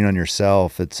yeah, betting on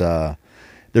yourself, it's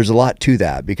there's a lot to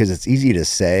that, because it's easy to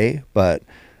say, but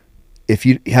if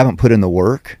you haven't put in the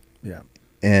work, Yeah.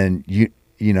 and you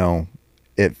know,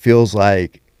 it feels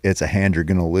like it's a hand you're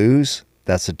going to lose,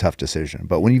 that's a tough decision.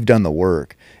 But when you've done the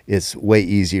work, it's way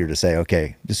easier to say,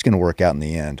 okay, this is going to work out in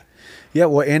the end. Yeah,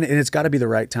 well, and it's got to be the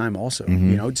right time also. Mm-hmm.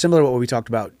 You know, similar to what we talked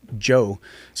about Joe.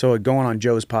 So going on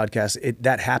Joe's podcast,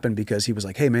 that happened because he was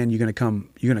like, "Hey, man, you're gonna come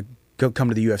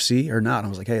to the UFC or not?" And I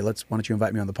was like, "Hey, why don't you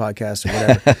invite me on the podcast or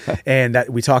whatever?" And that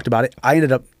we talked about it. I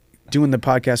ended up doing the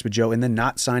podcast with Joe, and then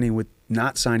not signing with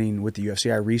the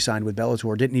UFC. I re-signed with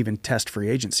Bellator. Didn't even test free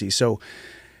agency. So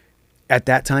at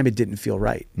that time, it didn't feel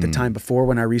right. The time before,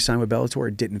 when I re-signed with Bellator,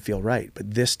 it didn't feel right.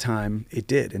 But this time, it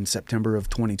did. In September of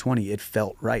 2020, it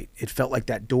felt right. It felt like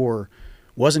that door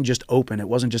wasn't just open. It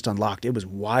wasn't just unlocked. It was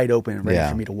wide open and ready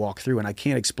for me to walk through. And I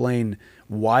can't explain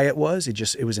why it was.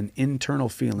 It was an internal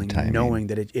feeling, knowing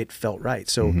that it felt right.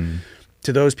 So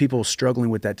to those people struggling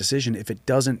with that decision, if it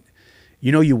doesn't,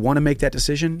 you know, you want to make that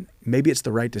decision, maybe it's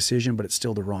the right decision, but it's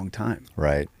still the wrong time.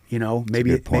 Right. You know,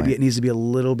 maybe it needs to be a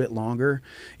little bit longer,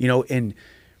 you know, and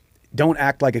don't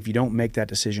act like if you don't make that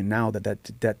decision now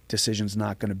that decision's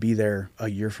not going to be there a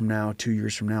year from now, 2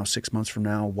 years from now, 6 months from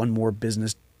now, one more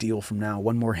business deal from now,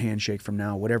 one more handshake from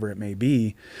now, whatever it may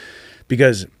be.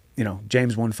 Because, you know,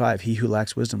 James 1:5, he who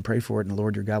lacks wisdom, pray for it, and the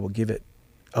Lord your God will give it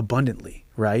abundantly,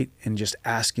 right? And just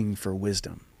asking for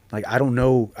wisdom. Like, I don't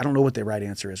know what the right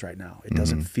answer is right now. It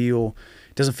doesn't feel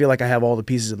like I have all the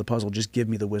pieces of the puzzle. Just give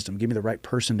me the wisdom. Give me the right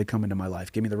person to come into my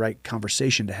life. Give me the right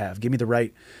conversation to have. Give me the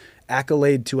right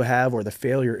accolade to have, or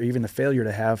even the failure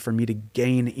to have, for me to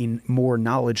gain more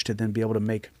knowledge to then be able to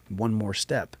make one more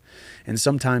step. And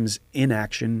sometimes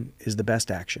inaction is the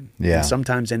best action. Yeah. And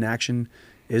sometimes inaction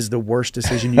is the worst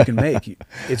decision you can make.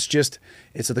 It's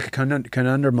the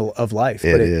conundrum of life.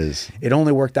 It is. It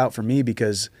only worked out for me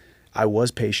because I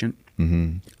was patient.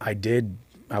 Mm-hmm.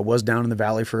 I was down in the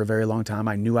valley for a very long time.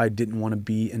 I knew I didn't want to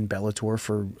be in Bellator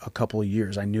for a couple of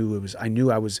years. I knew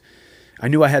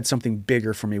I had something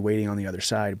bigger for me waiting on the other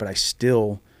side, but I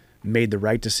still made the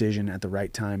right decision at the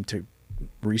right time to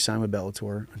re-sign with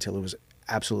Bellator until it was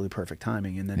absolutely perfect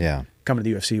timing. And then coming to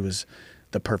the UFC was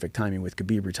the perfect timing with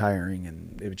Khabib retiring,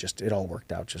 and it all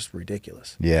worked out just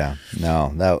ridiculous. Yeah,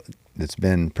 no, it's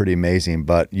been pretty amazing.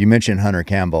 But you mentioned Hunter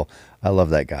Campbell. I love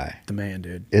that guy. The man,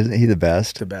 dude. Isn't he the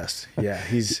best? The best. Yeah,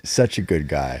 he's such a good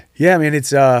guy. Yeah, I mean, it's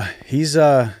he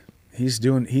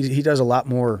does a lot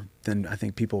more than I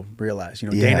think people realize. You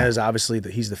know, Dana is obviously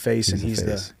he's the face,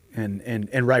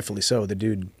 and rightfully so. The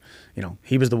dude, you know,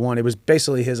 he was the one. It was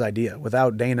basically his idea.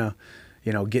 Without Dana,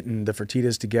 you know, getting the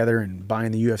Fertittas together and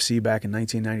buying the UFC back in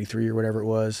 1993 or whatever it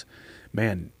was,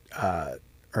 man, or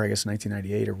I guess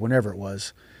 1998 or whenever it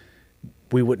was,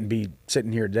 we wouldn't be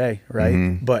sitting here today, right?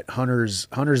 Mm-hmm. But Hunter's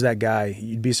that guy.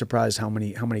 You'd be surprised how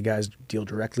many guys deal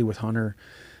directly with Hunter.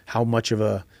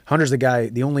 Hunter's the guy,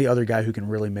 the only other guy who can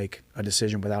really make a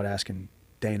decision without asking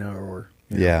Dana or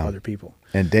other people.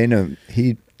 And Dana,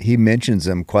 he mentions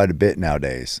him quite a bit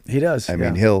nowadays. He does. I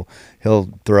mean, he'll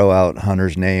throw out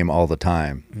Hunter's name all the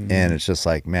time, and it's just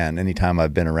like, man, anytime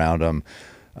I've been around him,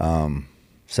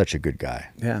 such a good guy.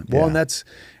 Yeah. Well,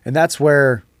 and that's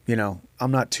where, you know,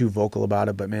 I'm not too vocal about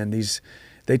it, but man,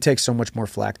 they take so much more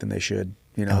flack than they should.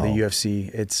 You know, the UFC,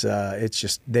 it's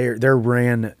just they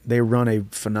run a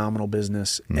phenomenal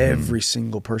business. Mm-hmm. Every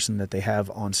single person that they have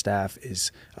on staff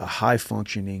is a high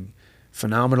functioning,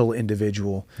 phenomenal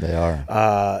individual. They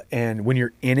are. And when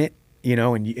you're in it, you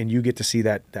know, and you get to see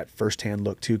that firsthand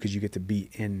look too, because you get to be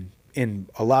in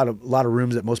a lot of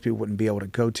rooms that most people wouldn't be able to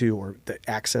go to, or the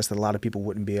access that a lot of people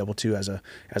wouldn't be able to as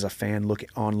a fan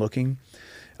looking.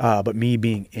 But me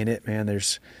being in it, man,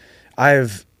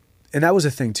 and that was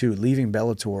a thing too. Leaving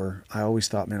Bellator, I always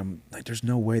thought, man, I'm like, there's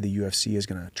no way the UFC is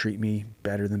gonna treat me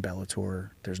better than Bellator.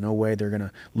 There's no way they're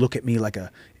gonna look at me like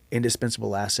a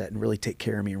indispensable asset and really take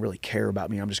care of me and really care about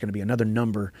me. I'm just gonna be another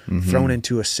number thrown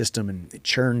into a system and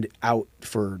churned out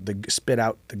spit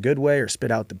out the good way or spit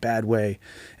out the bad way.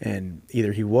 And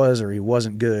either he was or he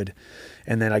wasn't good.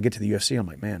 And then I get to the UFC, I'm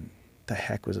like, man,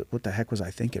 what the heck was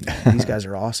I thinking, man? These guys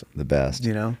are awesome. The best.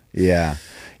 You know? Yeah.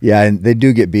 Yeah, and they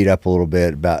do get beat up a little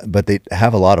bit, but they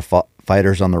have a lot of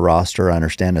fighters on the roster. I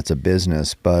understand it's a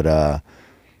business, but,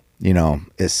 you know,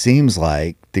 it seems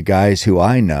like the guys who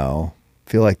I know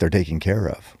feel like they're taken care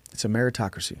of. It's a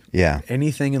meritocracy. Yeah.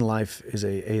 Anything in life is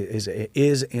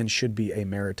and should be a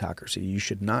meritocracy. You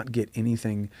should not get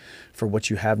anything for what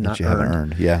you have not haven't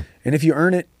earned. Yeah. And if you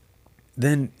earn it,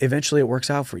 then eventually it works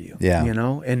out for you. Yeah. You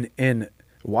know? And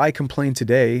why complain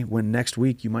today when next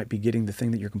week you might be getting the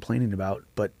thing that you're complaining about,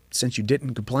 but since you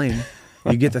didn't complain,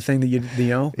 you get the thing that you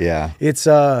know? Yeah. It's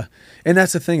and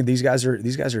that's the thing. These guys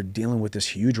are dealing with this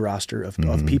huge roster of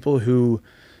people who,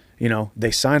 you know,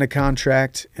 they sign a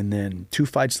contract and then 2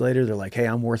 fights later they're like, hey,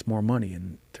 I'm worth more money.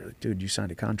 And they're like, dude, you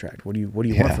signed a contract. What do you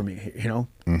want from me? You know?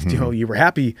 You know, you were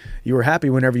happy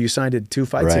whenever you signed it 2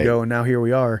 fights ago, and now here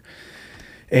we are.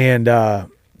 And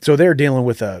so they're dealing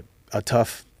with a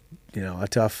tough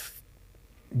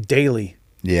daily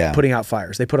putting out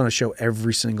fires. They put on a show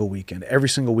every single weekend. Every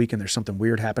single weekend there's something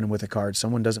weird happening with a card.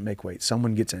 Someone doesn't make weight.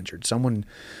 Someone gets injured. Someone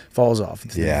falls off.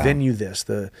 The venue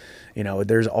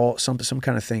there's all some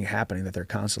kind of thing happening that they're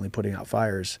constantly putting out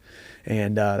fires.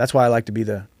 And that's why I like to be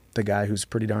the guy who's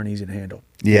pretty darn easy to handle.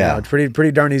 Yeah. You know, it's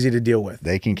pretty darn easy to deal with.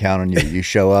 They can count on you. You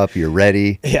show up, you're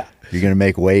ready. Yeah. You're going to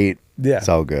make weight. Yeah. It's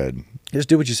all good. Just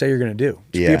do what you say you're going to do.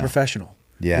 Just be a professional.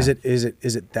 Yeah. Is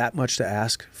it that much to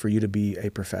ask for you to be a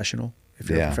professional? If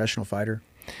you're a professional fighter,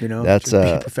 you know, that's just be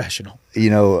a professional.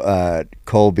 You know,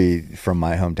 Colby from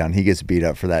my hometown, he gets beat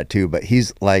up for that too, but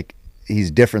he's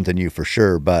different than you for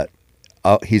sure, but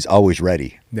he's always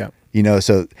ready. Yeah. You know,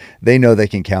 so they know they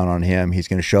can count on him. He's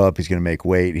going to show up. He's going to make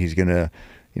weight. He's going to,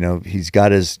 you know, he's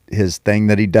got his thing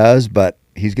that he does, but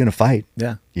he's going to fight.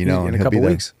 Yeah. You know, in a couple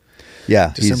weeks.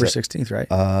 Yeah. December 16th, right?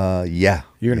 Yeah.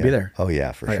 You're going to be there? Oh,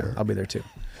 yeah, for sure. Yeah, I'll be there too.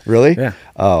 Really? Yeah.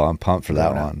 Oh, I'm pumped for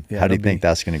that one. Yeah, how do you think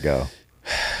that's going to go?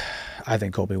 I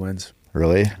think Colby wins.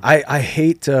 Really? I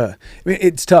hate to, I mean,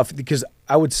 it's tough because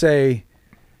I would say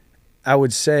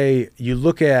you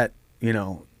look at, you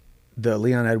know, the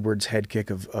Leon Edwards head kick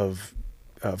of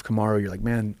Kamaru, you're like,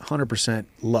 man, 100%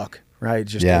 luck, right?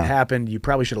 Just it happened. You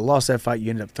probably should have lost that fight.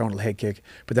 You ended up throwing a head kick,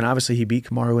 but then obviously he beat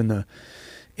Kamaru in the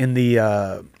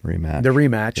rematch. The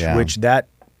rematch, which that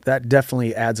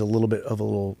definitely adds a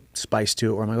little spice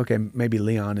to it. Where I'm like, okay, maybe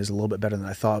Leon is a little bit better than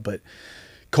I thought, but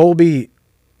Colby,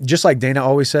 just like Dana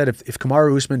always said, if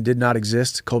Kamaru Usman did not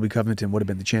exist, Colby Covington would have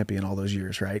been the champion all those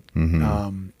years, right?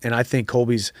 Mm-hmm. And I think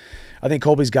Colby's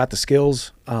got the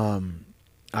skills.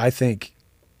 I think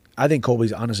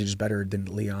Colby's honestly just better than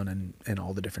Leon in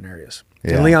all the different areas.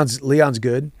 Yeah. And Leon's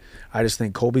good. I just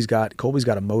think Colby's got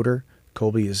a motor.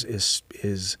 Colby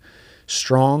is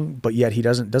strong, but yet he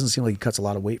doesn't seem like he cuts a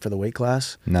lot of weight for the weight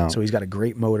class. No. So he's got a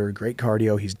great motor, great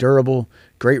cardio. He's durable,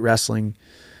 great wrestling.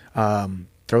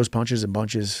 Throws punches and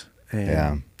bunches,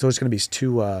 and so it's going to be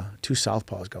two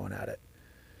southpaws going at it.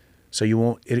 So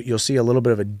you'll see a little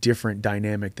bit of a different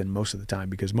dynamic than most of the time,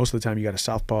 because most of the time you got a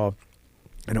southpaw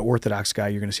and an orthodox guy,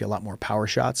 you're going to see a lot more power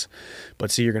shots, but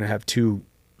see you're going to have two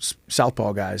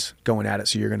southpaw guys going at it,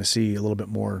 so you're going to see a little bit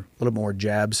more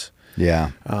jabs.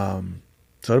 Yeah. So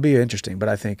it'll be interesting, but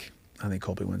I think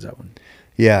Colby wins that one.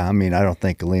 Yeah, I mean, I don't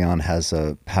think Leon has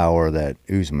a power that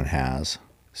Usman has.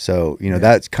 So, you know,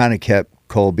 that's kind of kept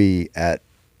Colby at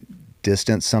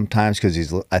distance sometimes,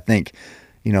 because I think,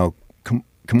 you know,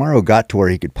 Kamaru got to where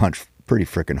he could punch pretty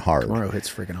freaking hard. Kamaru hits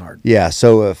freaking hard. Yeah,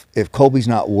 so if Colby's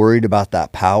not worried about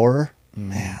that power,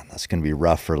 man, that's going to be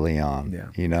rough for Leon. Yeah.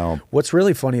 You know, what's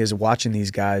really funny is watching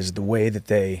these guys, the way that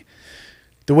they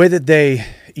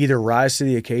either rise to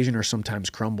the occasion or sometimes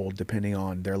crumble depending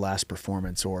on their last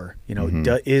performance, or, you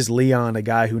know, is Leon a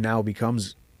guy who now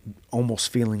becomes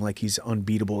almost feeling like he's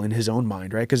unbeatable in his own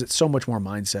mind, right? Because it's so much more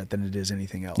mindset than it is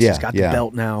anything else. He's got the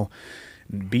belt now,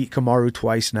 beat Kamaru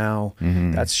twice now.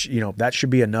 That's, you know, that should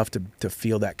be enough to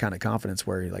feel that kind of confidence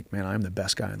where you're like, man, I'm the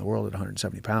best guy in the world at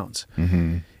 170 pounds.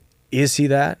 Is he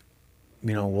that?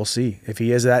 we'll see. If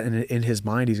he is that in his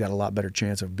mind, he's got a lot better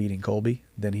chance of beating Colby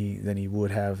than he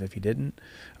would have if he didn't.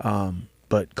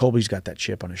 But Colby's got that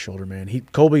chip on his shoulder, man.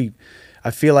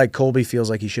 I feel like Colby feels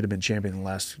like he should have been champion in the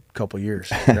last couple of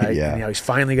years, right? Yeah. And, he's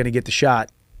finally going to get the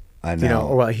shot. I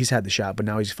know. Well, he's had the shot, but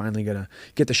now he's finally going to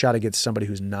get the shot against somebody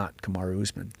who's not Kamaru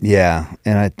Usman. Yeah,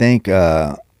 and I think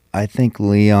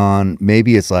Leon,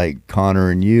 maybe it's like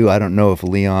Connor and you. I don't know if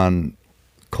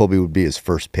Colby would be his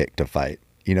first pick to fight.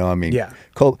 Yeah.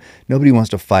 Nobody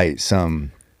wants to fight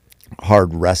some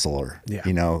hard wrestler, Yeah.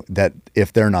 that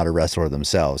if they're not a wrestler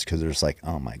themselves, because they're just like,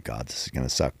 oh my God, this is going to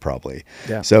suck probably.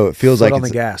 Yeah. So it feels like on it's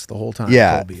the gas the whole time.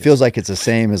 Yeah, Colby it feels like it's the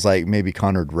same as like maybe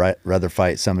Connor would rather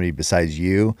fight somebody besides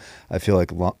you. I feel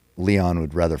like Leon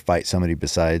would rather fight somebody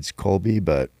besides Colby,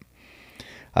 but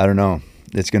I don't know.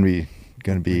 It's going to be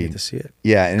We get to see it.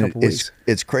 Yeah, and weeks.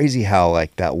 it's crazy how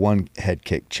like that one head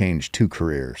kick changed 2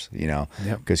 careers, Yep.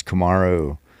 because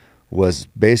Kamaru was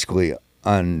basically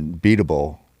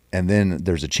unbeatable, and then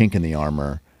there's a chink in the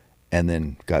armor, and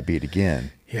then got beat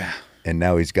again. Yeah. And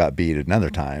now he's got beat another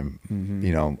time,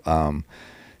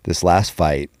 this last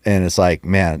fight. And it's like,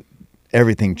 man,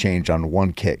 everything changed on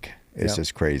one kick. It's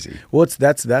just crazy. Well,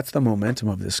 that's the momentum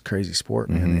of this crazy sport,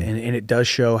 man. And it does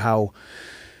show how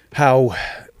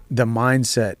the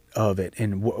mindset of it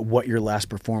and what your last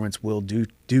performance will do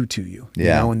to you.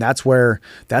 Yeah. And that's where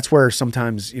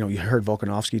sometimes, you heard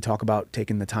Volkanovski talk about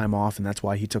taking the time off, and that's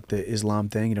why he took the Islam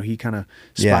thing. He kind of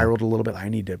spiraled a little bit. I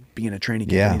need to be in a training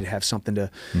camp. Yeah. I need to have something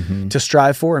to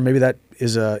strive for. And maybe that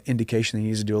is a indication that he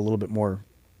needs to do a little bit more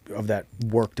of that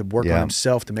work on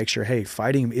himself to make sure, hey,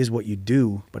 fighting is what you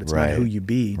do, but it's not who you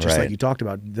be. Just like you talked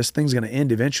about, this thing's going to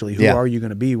end eventually. Who are you going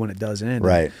to be when it does end?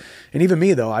 Right. And even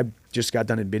me, though, I just got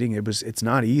done admitting it's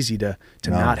not easy to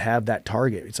not have that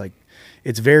target. It's like,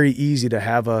 it's very easy to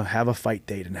have a fight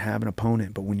date and have an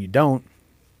opponent, but when you don't,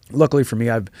 luckily for me,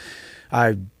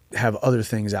 I have other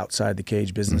things outside the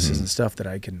cage, businesses and stuff that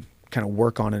I can kind of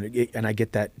work on, and I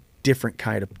get that different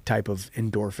type of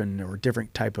endorphin or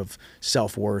different type of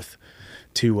self-worth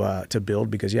to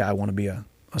build, because I want to be a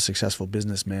successful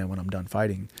businessman when I'm done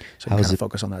fighting. So I kind of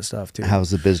focus on that stuff too. How's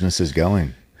the businesses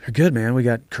going? They're good, man. We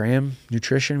got Cram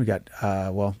Nutrition. We got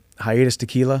Hiatus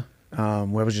Tequila.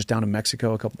 We was just down in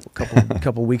Mexico a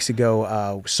couple weeks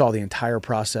ago. Saw the entire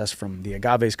process from the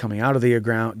agaves coming out of the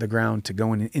ground to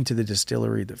going into the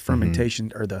distillery, the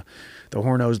fermentation or the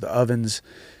hornos, the ovens,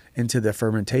 into the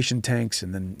fermentation tanks,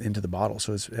 and then into the bottle.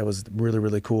 So it was really,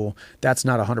 really cool. That's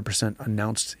not 100%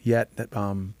 announced yet. That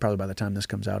probably by the time this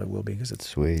comes out, it will be, because it's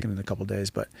sweet in a couple of days.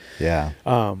 But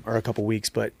or a couple of weeks.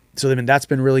 But so that's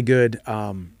been really good.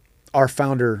 Our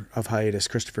founder of Hiatus,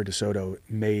 Christopher DeSoto,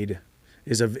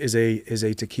 is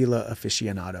a tequila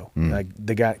aficionado, like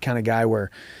the kind of guy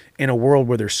where, in a world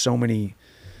where there's so many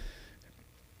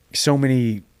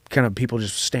kind of people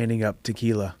just standing up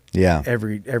tequila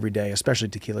every day, especially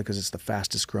tequila, because it's the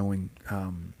fastest growing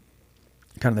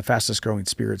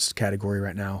spirits category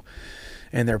right now,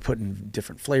 and they're putting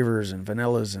different flavors and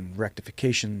vanillas and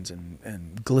rectifications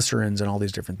and glycerins and all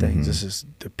these different things. This is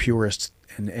the purest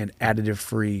and additive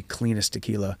free, cleanest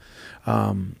tequila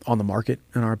on the market,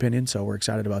 in our opinion. So we're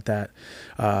excited about that.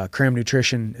 Cram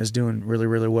Nutrition is doing really,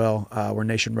 really well. We're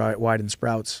nationwide in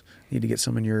Sprouts. Need to get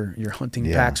some in your hunting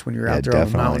packs when you're out there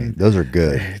on the mountain. Those are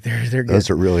good. They're good. Those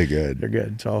are really good. They're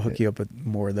good. So I'll hook you up with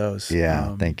more of those.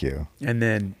 Yeah, thank you. And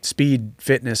then Speed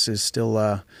Fitness is still,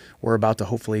 we're about to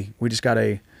we just got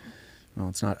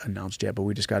it's not announced yet, but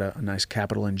we just got a nice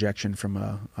capital injection from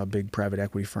a big private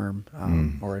equity firm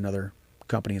or another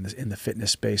company in the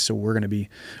fitness space. So we're going to be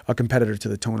a competitor to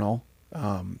the Tonal,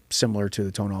 similar to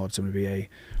the Tonal. It's going to be a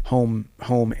home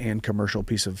and commercial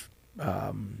piece of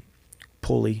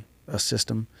pulley, a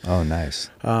system. Oh, nice.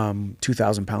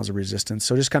 2,000 pounds of resistance.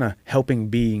 So just kind of helping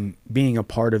being a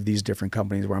part of these different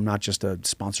companies, where I'm not just a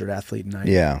sponsored athlete and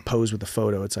I pose with a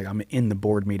photo. It's like I'm in the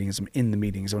board meetings. I'm in the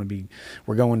meetings. I'll be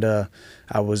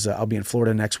in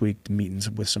Florida next week, meetings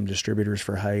with some distributors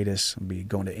for Hiatus. I'll be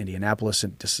going to Indianapolis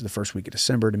the first week of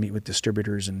December to meet with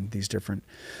distributors and these different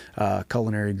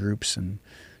culinary groups, and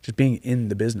just being in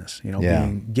the business,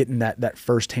 getting that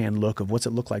firsthand look of what's it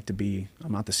look like to be.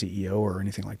 I'm not the CEO or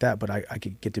anything like that, but I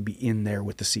could get to be in there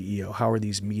with the CEO. How are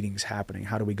these meetings happening?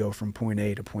 How do we go from point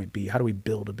A to point B? How do we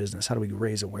build a business? How do we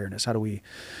raise awareness? How do we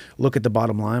look at the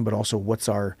bottom line, but also what's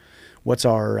our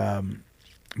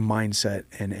mindset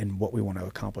and what we want to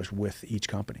accomplish with each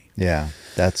company? Yeah,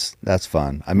 that's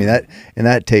fun. I mean,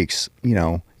 that takes,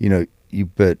 you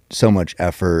put so much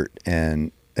effort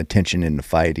and attention into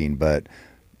fighting, but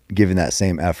giving that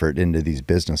same effort into these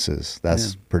businesses,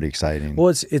 that's pretty exciting. Well,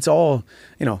 it's all,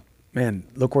 man,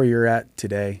 look where you're at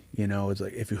today. You know, it's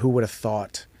like, who would have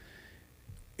thought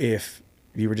if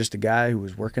you were just a guy who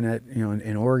was working at,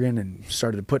 in Oregon and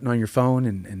started putting on your phone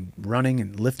and running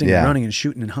and lifting and running and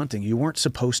shooting and hunting. You weren't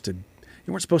supposed to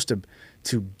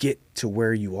get to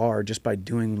where you are just by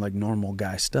doing like normal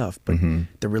guy stuff. But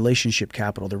the relationship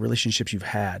capital, the relationships you've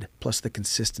had, plus the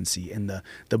consistency and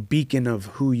the beacon of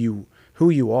who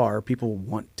you are, people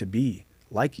want to be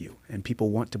like you, and people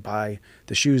want to buy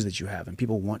the shoes that you have, and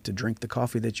people want to drink the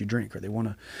coffee that you drink, or they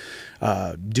want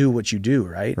to do what you do,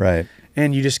 right? Right.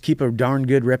 And you just keep a darn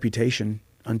good reputation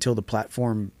until the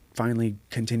platform finally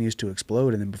continues to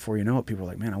explode, and then before you know it, people are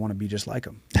like, man, I want to be just like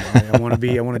him. I want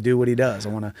to do what he does. I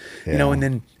want to,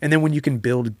 and then when you can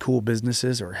build cool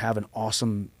businesses or have an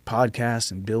awesome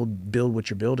podcast and build what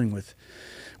you're building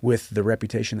with the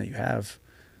reputation that you have,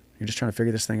 you're just trying to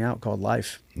figure this thing out called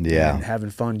life. Yeah. And having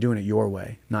fun doing it your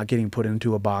way, not getting put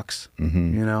into a box,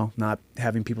 not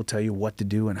having people tell you what to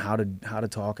do and how to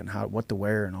talk and what to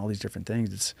wear and all these different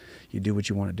things. You do what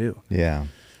you want to do. Yeah.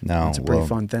 No, it's a pretty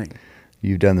fun thing.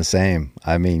 You've done the same.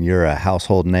 I mean, you're a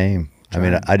household name. I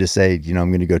mean, I just say, I'm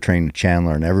going to go train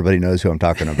Chandler, and everybody knows who I'm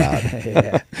talking about.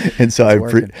 And so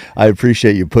I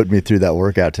appreciate you putting me through that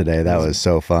workout today. That was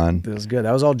so fun. It was good.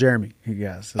 That was all Jeremy.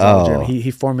 Yes, all Jeremy.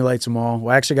 He formulates them all.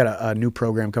 Well, I actually got a new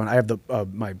program coming. I have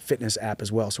my fitness app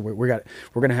as well. So we're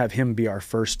going to have him be our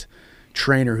first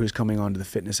trainer who's coming onto the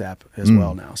fitness app as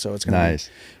well now. So it's going to nice.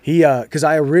 Because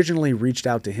I originally reached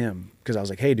out to him because I was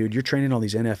like, hey, dude, you're training all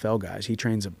these NFL guys. He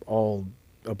trains a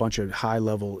bunch of high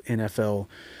level NFL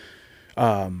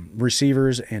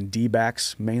receivers and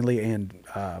D-backs mainly, and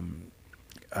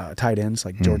tight ends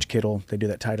like George Kittle. They do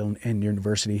that tight end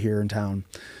university here in town.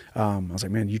 I was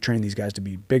like, man, you train these guys to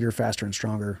be bigger, faster, and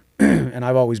stronger. And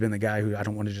I've always been the guy who I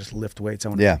don't want to just lift weights. I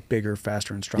want to be bigger,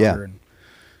 faster, and stronger, and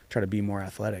try to be more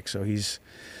athletic. So he's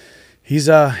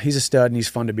a stud, and he's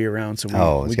fun to be around. So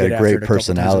he's got a great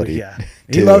personality.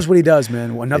 He loves what he does,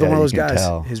 man. Another one of those guys.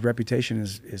 Tell. His reputation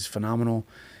is phenomenal.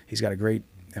 He's got a great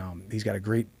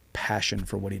passion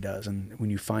for what he does, and when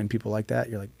you find people like that,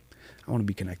 you're like, I want to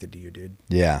be connected to you, dude.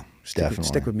 Yeah, definitely.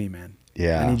 Stick with me, man.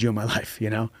 Yeah, I need you in my life.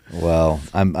 Well,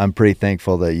 I'm pretty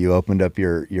thankful that you opened up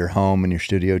your home and your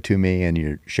studio to me, and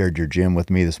you shared your gym with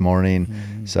me this morning.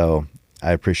 So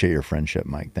I appreciate your friendship,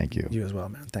 Mike. Thank you. You as well,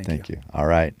 man. Thank you. All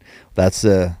right, that's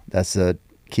a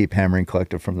Keep Hammering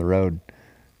Collective from the road.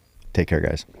 Take care,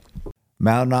 guys.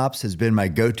 Mountain Ops has been my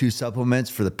go-to supplements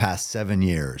for the past 7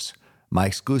 years. My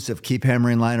exclusive Keep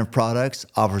Hammering line of products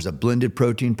offers a blended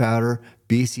protein powder,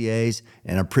 BCAAs,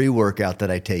 and a pre-workout that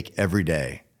I take every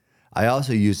day. I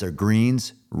also use their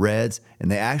greens, reds, and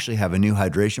they actually have a new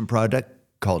hydration product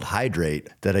called Hydrate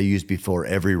that I use before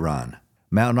every run.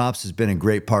 Mountain Ops has been a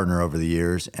great partner over the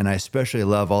years, and I especially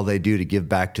love all they do to give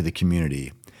back to the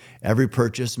community. Every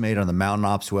purchase made on the Mountain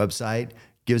Ops website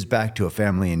gives back to a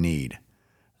family in need.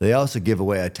 They also give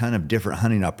away a ton of different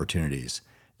hunting opportunities.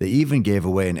 They even gave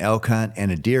away an elk hunt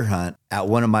and a deer hunt at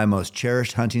one of my most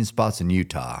cherished hunting spots in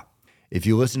Utah. If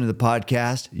you listen to the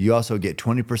podcast, you also get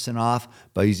 20% off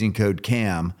by using code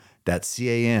CAM, that's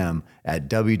C-A-M, at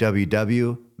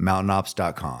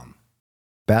www.mountainops.com.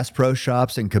 Bass Pro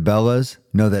Shops and Cabela's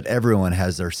know that everyone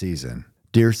has their season.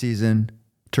 Deer season,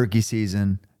 turkey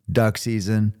season, duck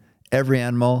season. Every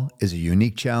animal is a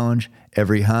unique challenge,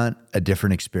 every hunt a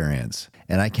different experience.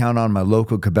 And I count on my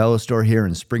local Cabela store here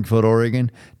in Springfield, Oregon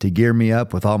to gear me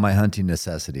up with all my hunting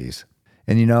necessities.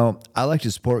 And I like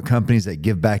to support companies that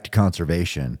give back to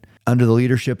conservation. Under the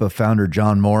leadership of founder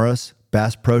John Morris,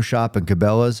 Bass Pro Shop and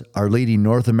Cabela's are leading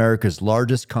North America's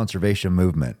largest conservation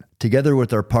movement. Together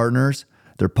with our partners,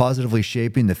 they're positively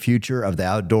shaping the future of the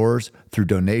outdoors through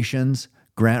donations,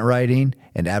 grant writing,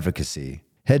 and advocacy.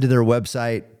 Head to their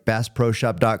website,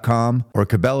 bassproshop.com or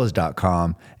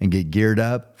cabela's.com, and get geared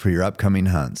up for your upcoming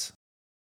hunts.